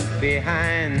never look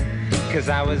behind, 'cause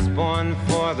I was born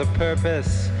for the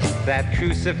purpose that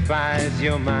crucifies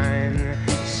your mind.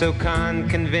 So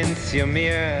convince your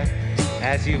mirror,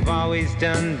 as you've always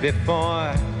done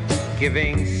before,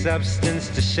 giving substance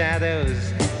to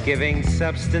shadows, giving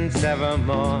substance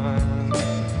evermore.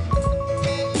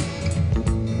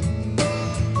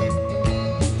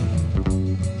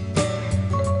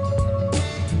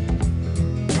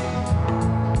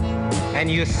 And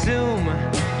you assume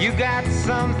you got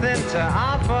something to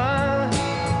offer,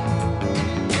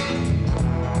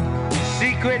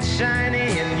 secret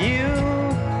shiny in you.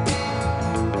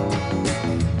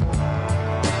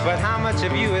 But how much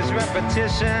of you is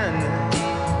repetition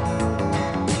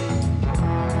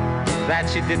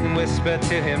that you didn't whisper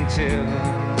to him too?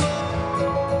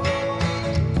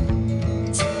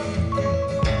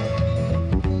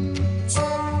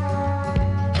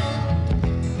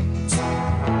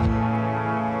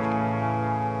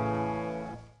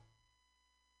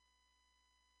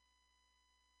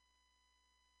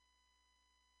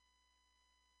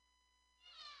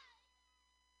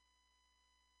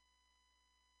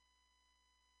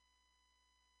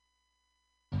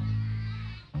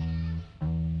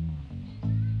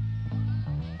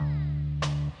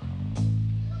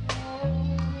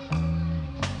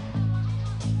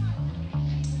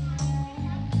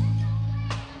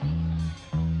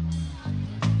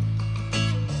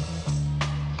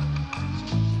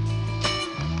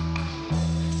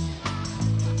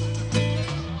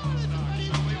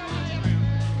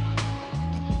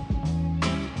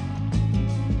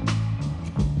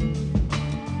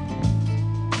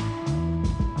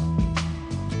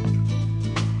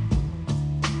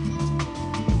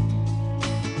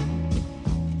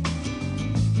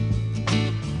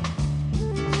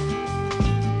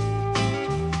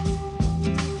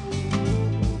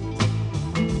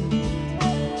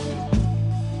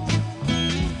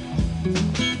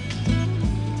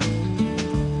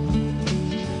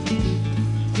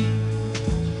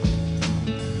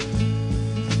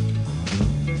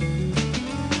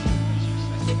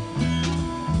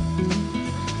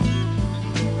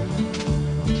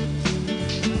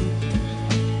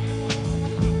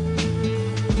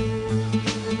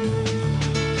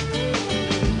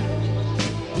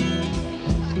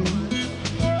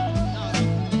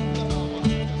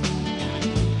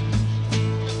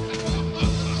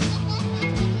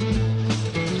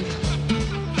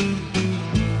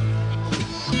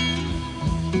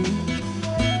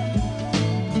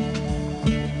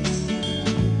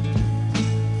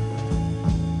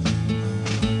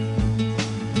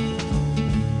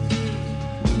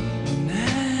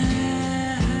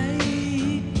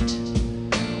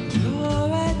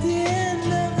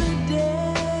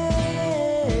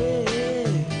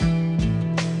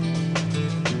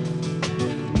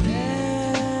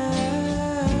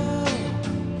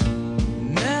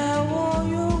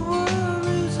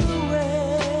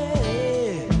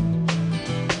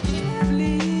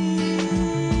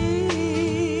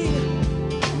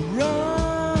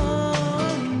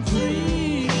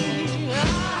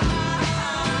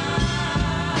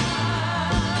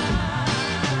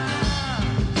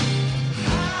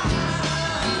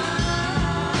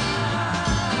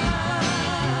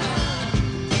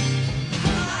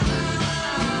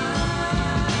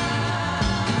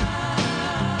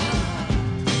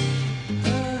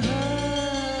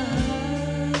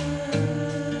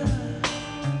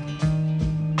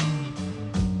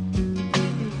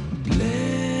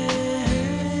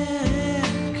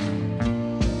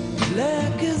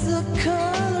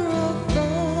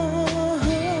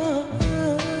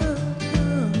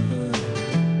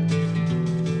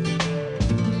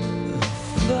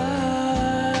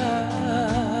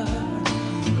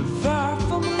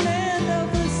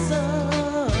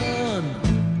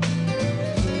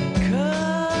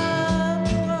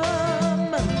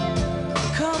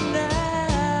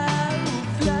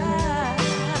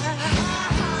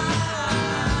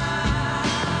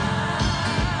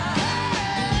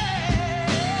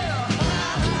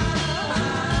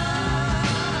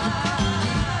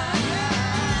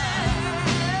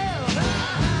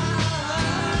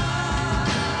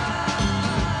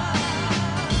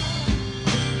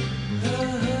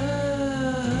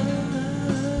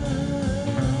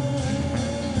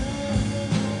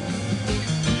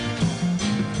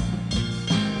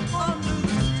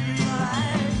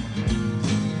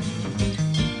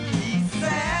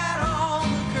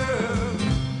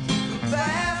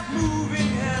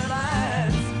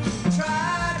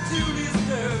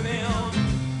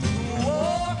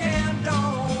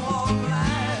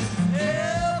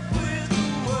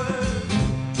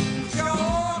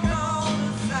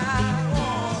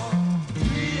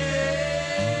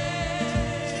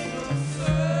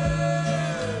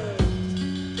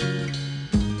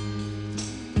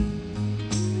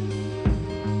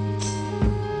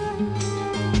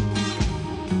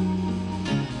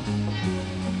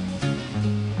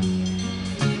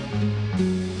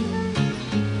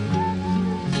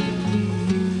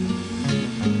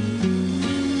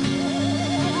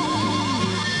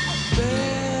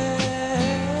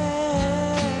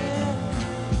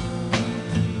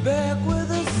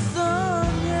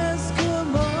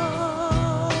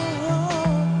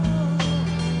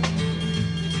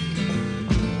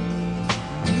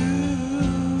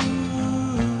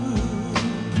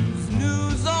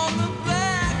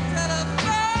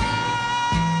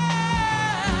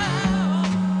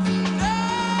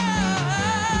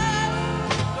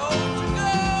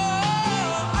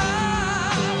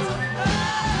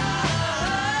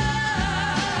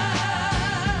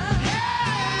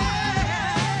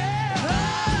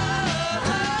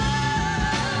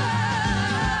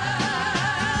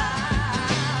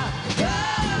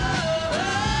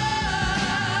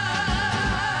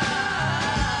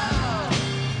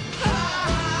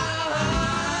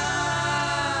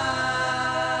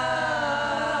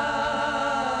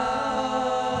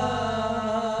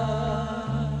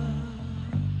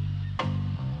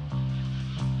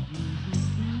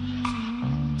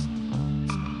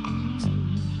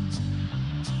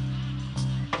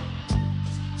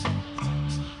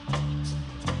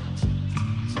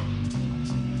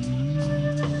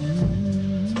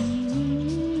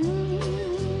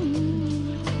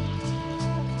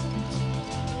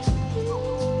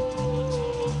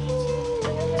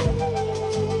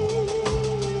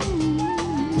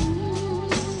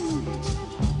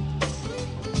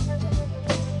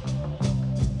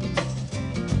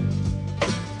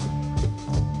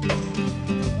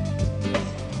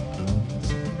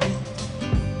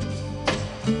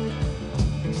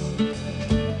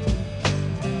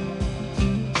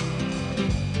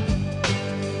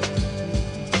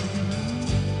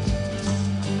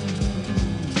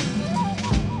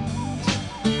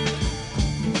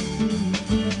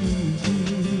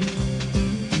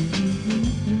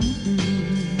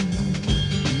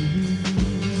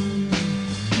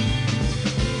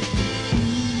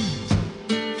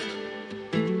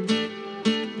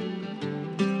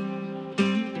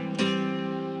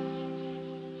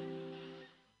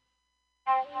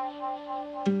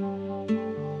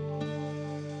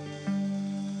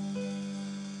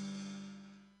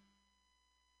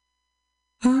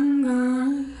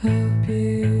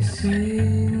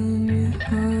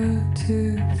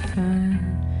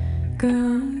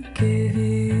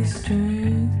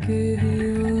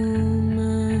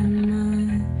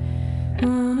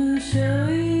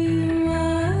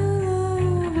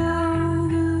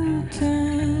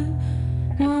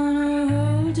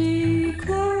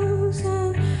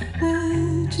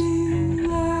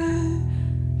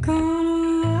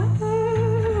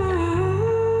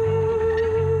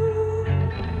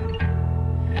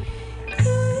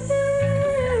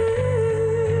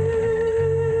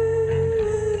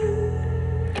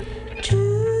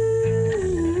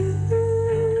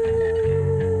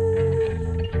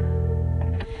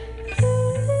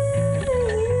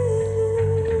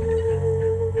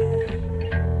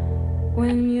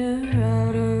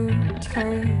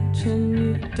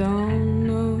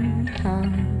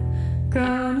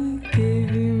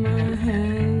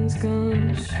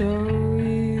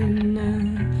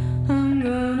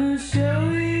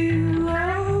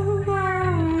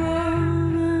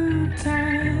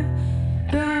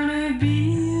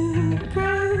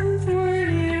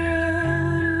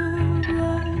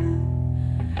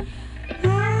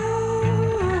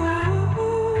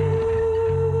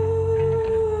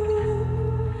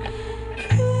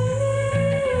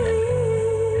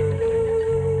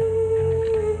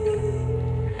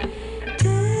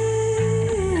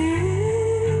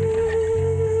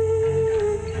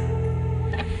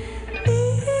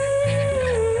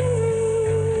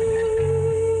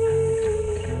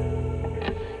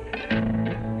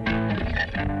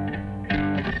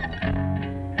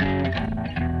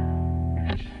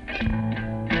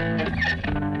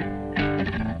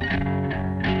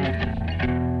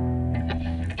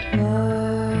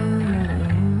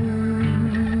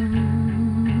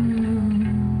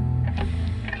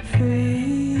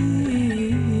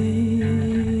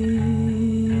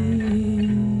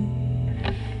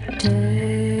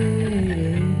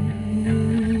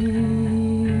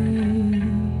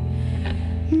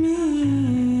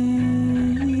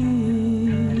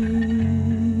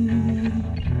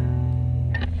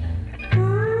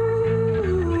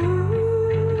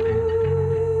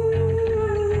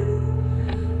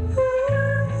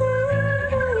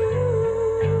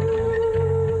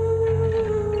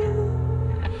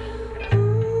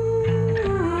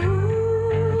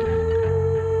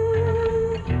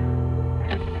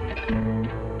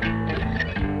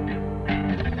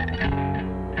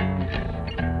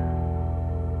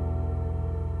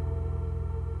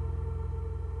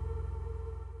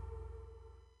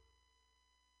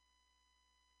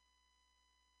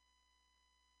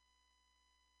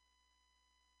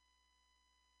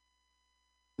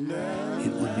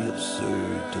 It would be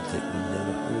absurd to think we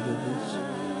never heard of this.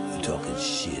 You're talking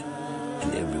shit,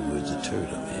 and every word's a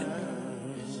turd, man.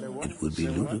 It would be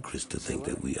ludicrous to think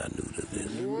that we are new to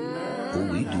this. Oh,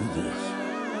 we do this.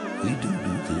 We do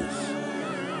this.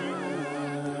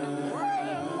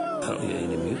 I don't hear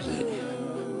any music.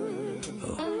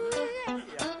 Oh.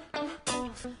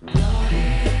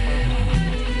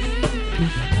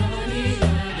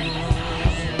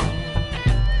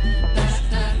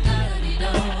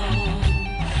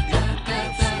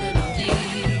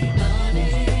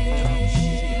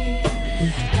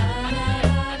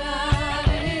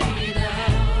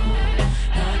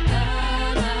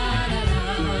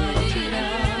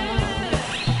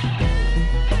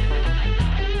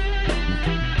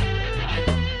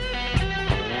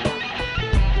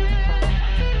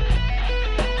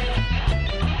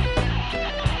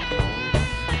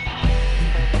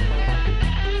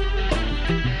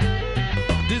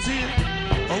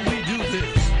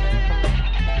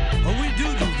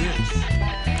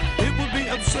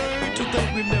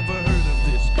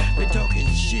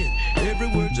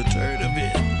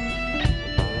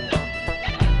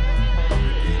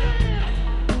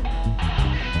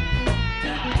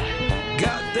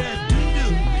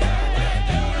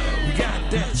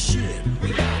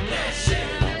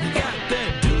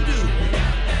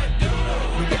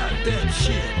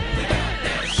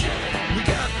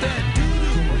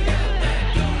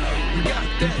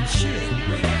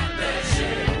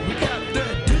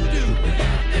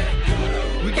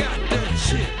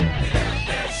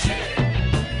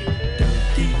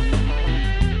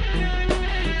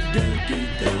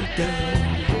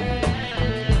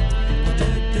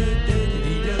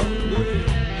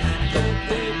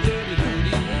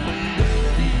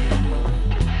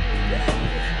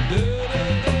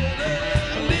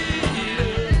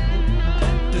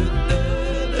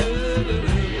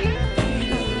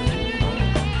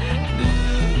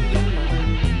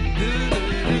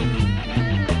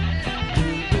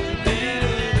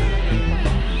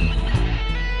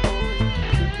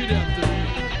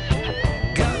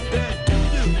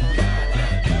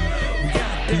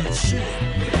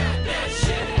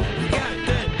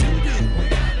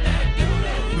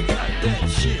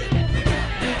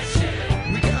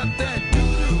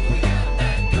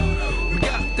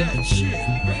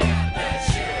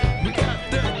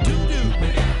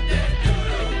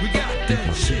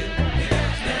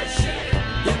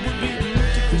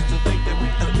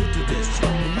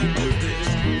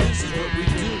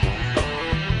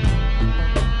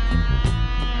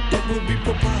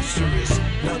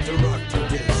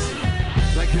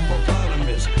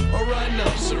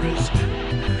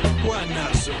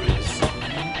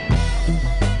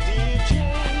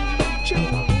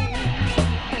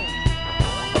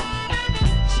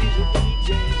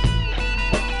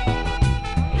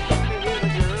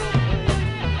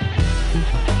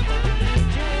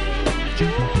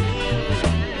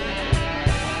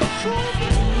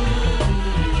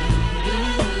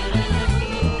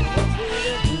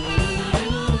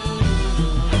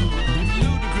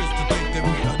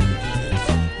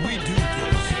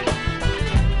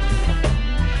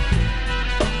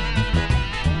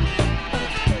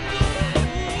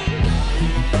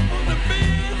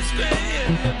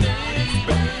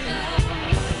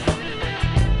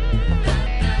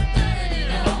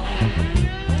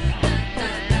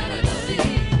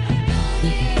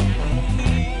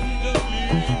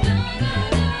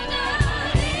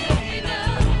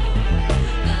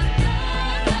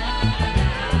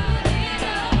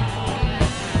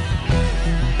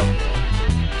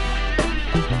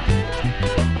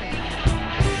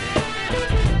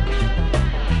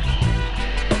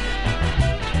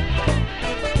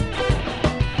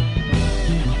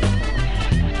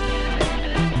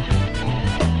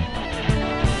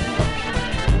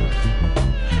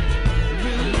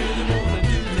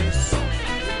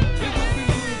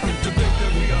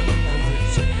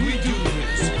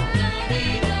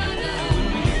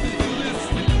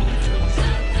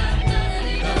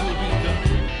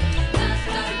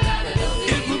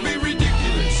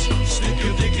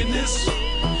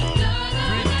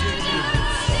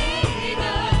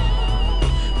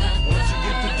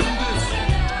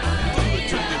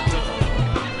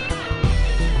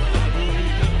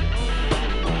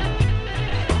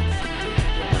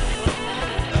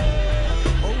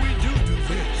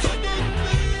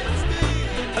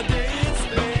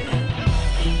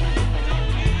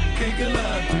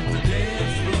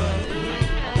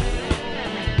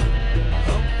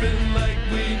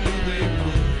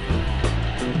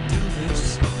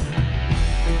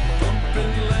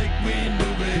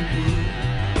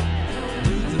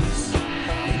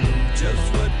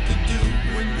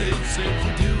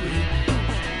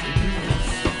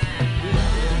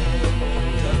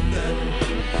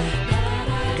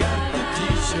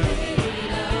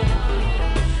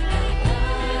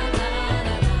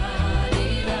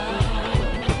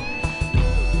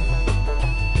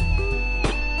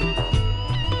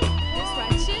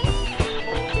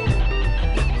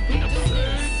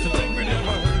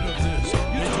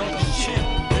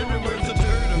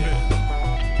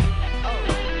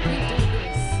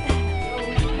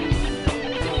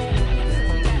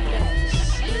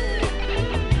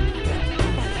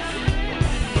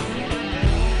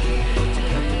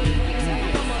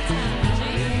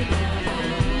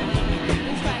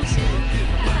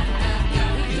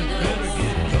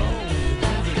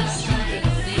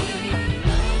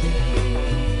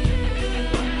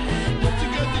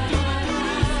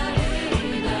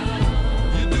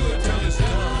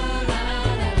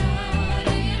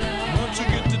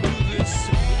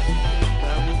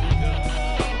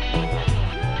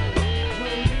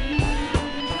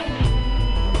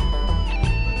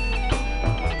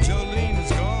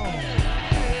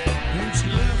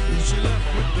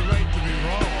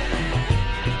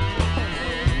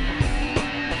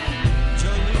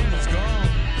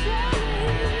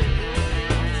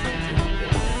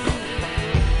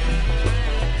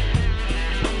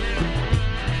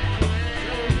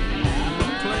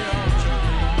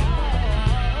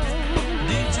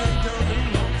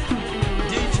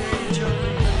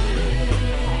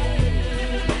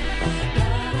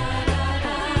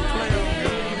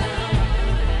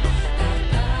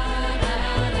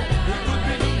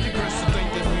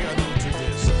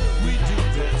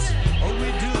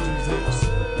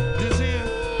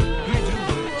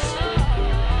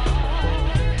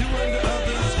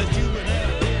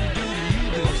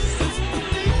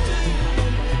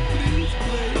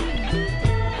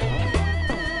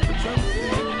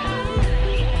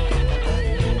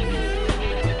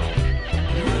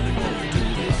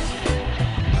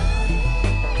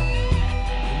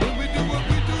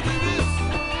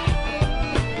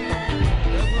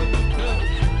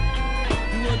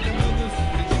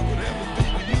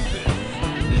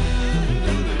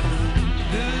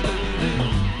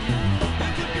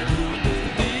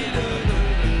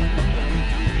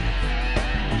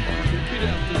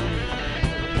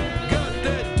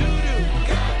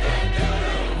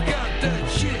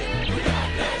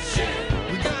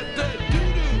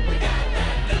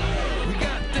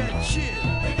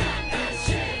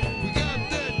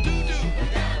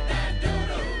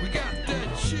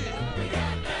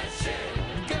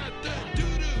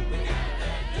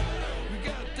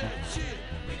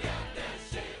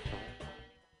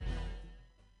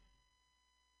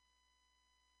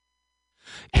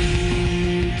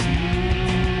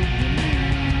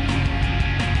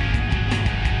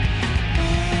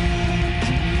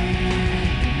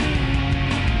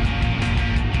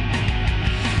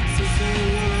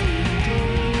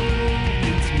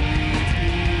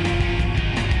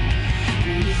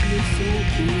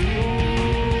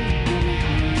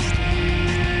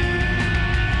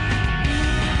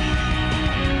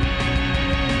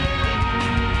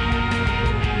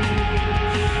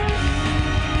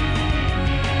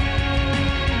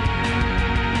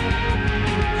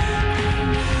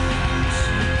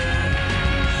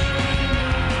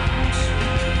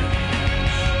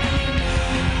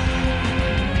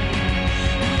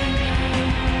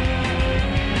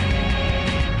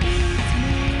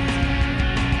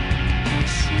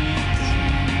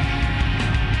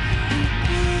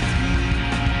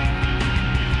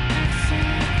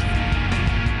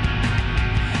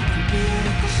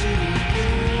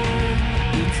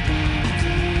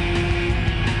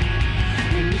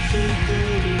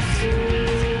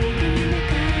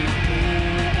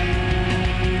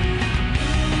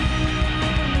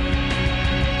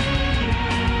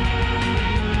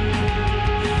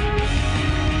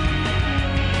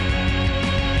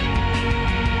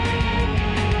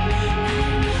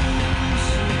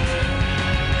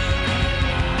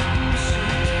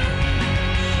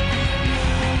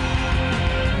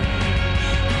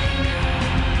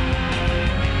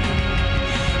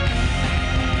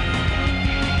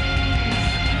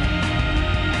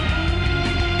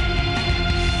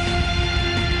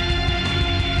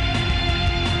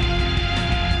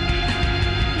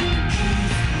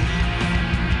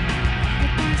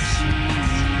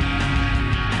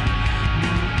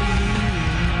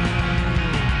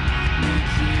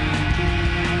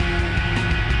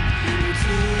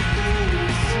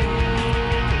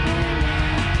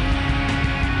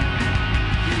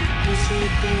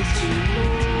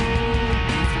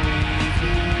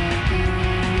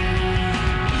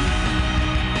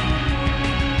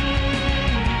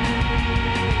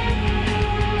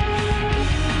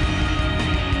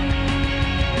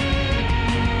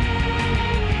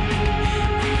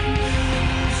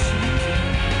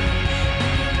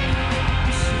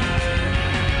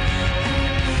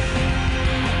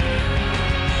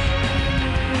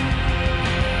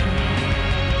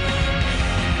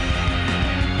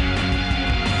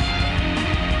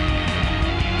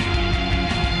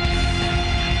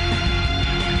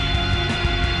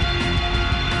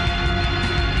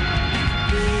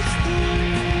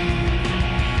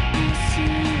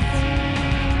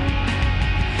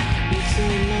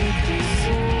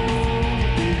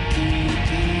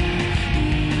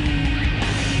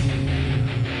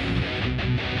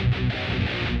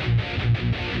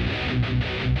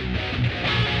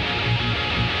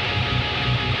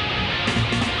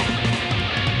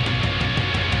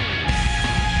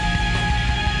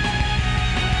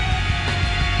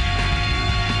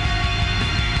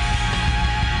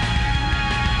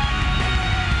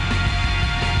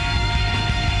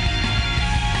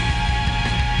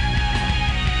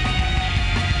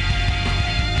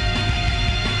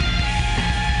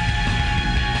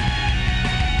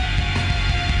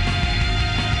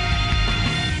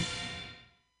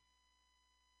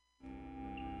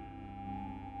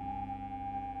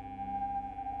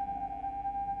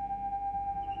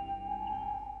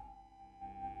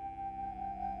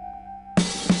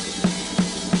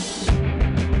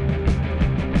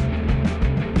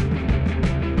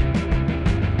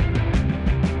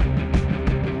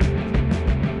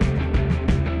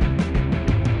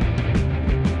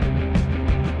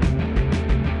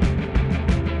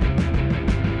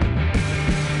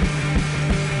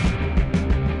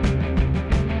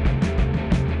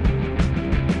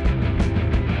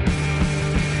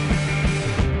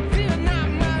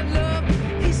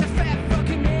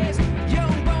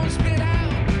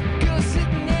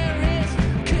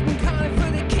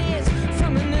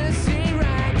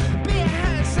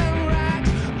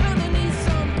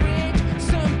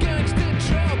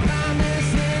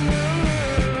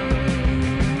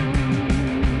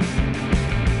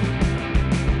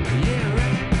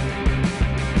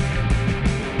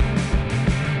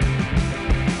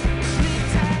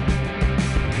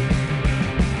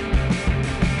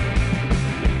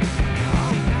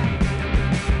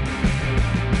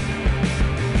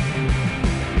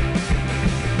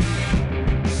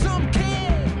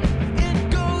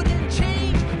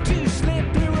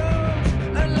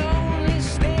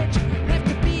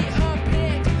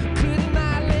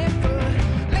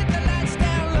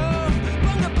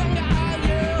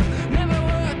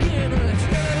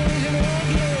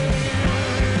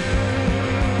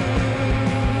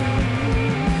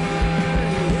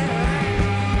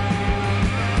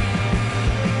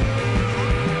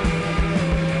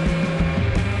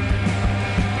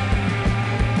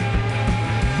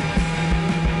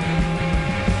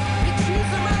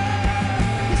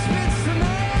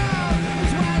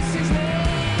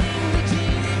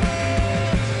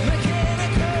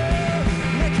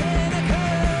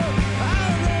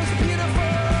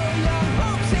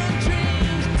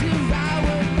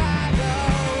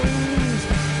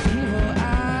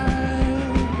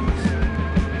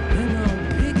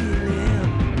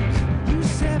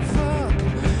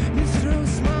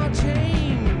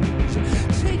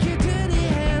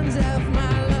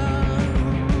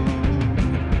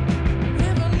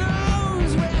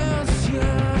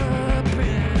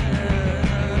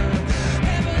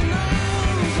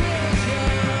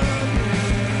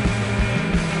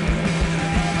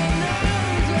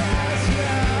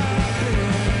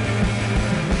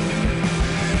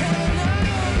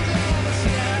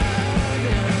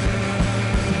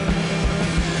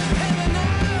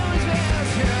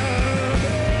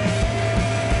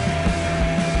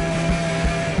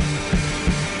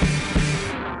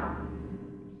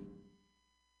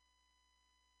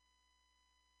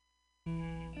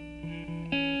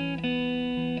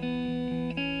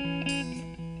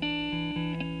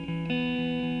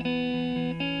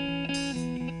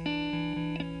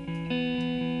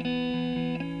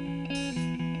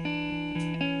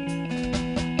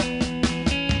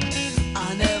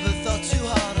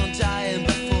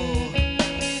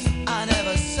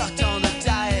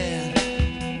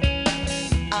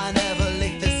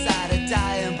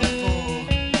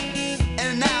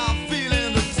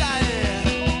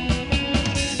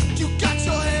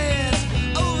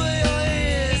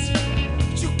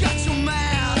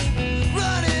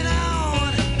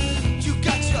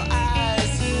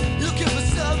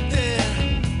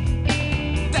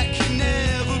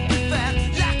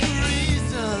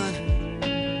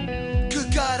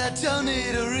 don't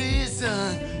need a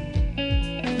reason.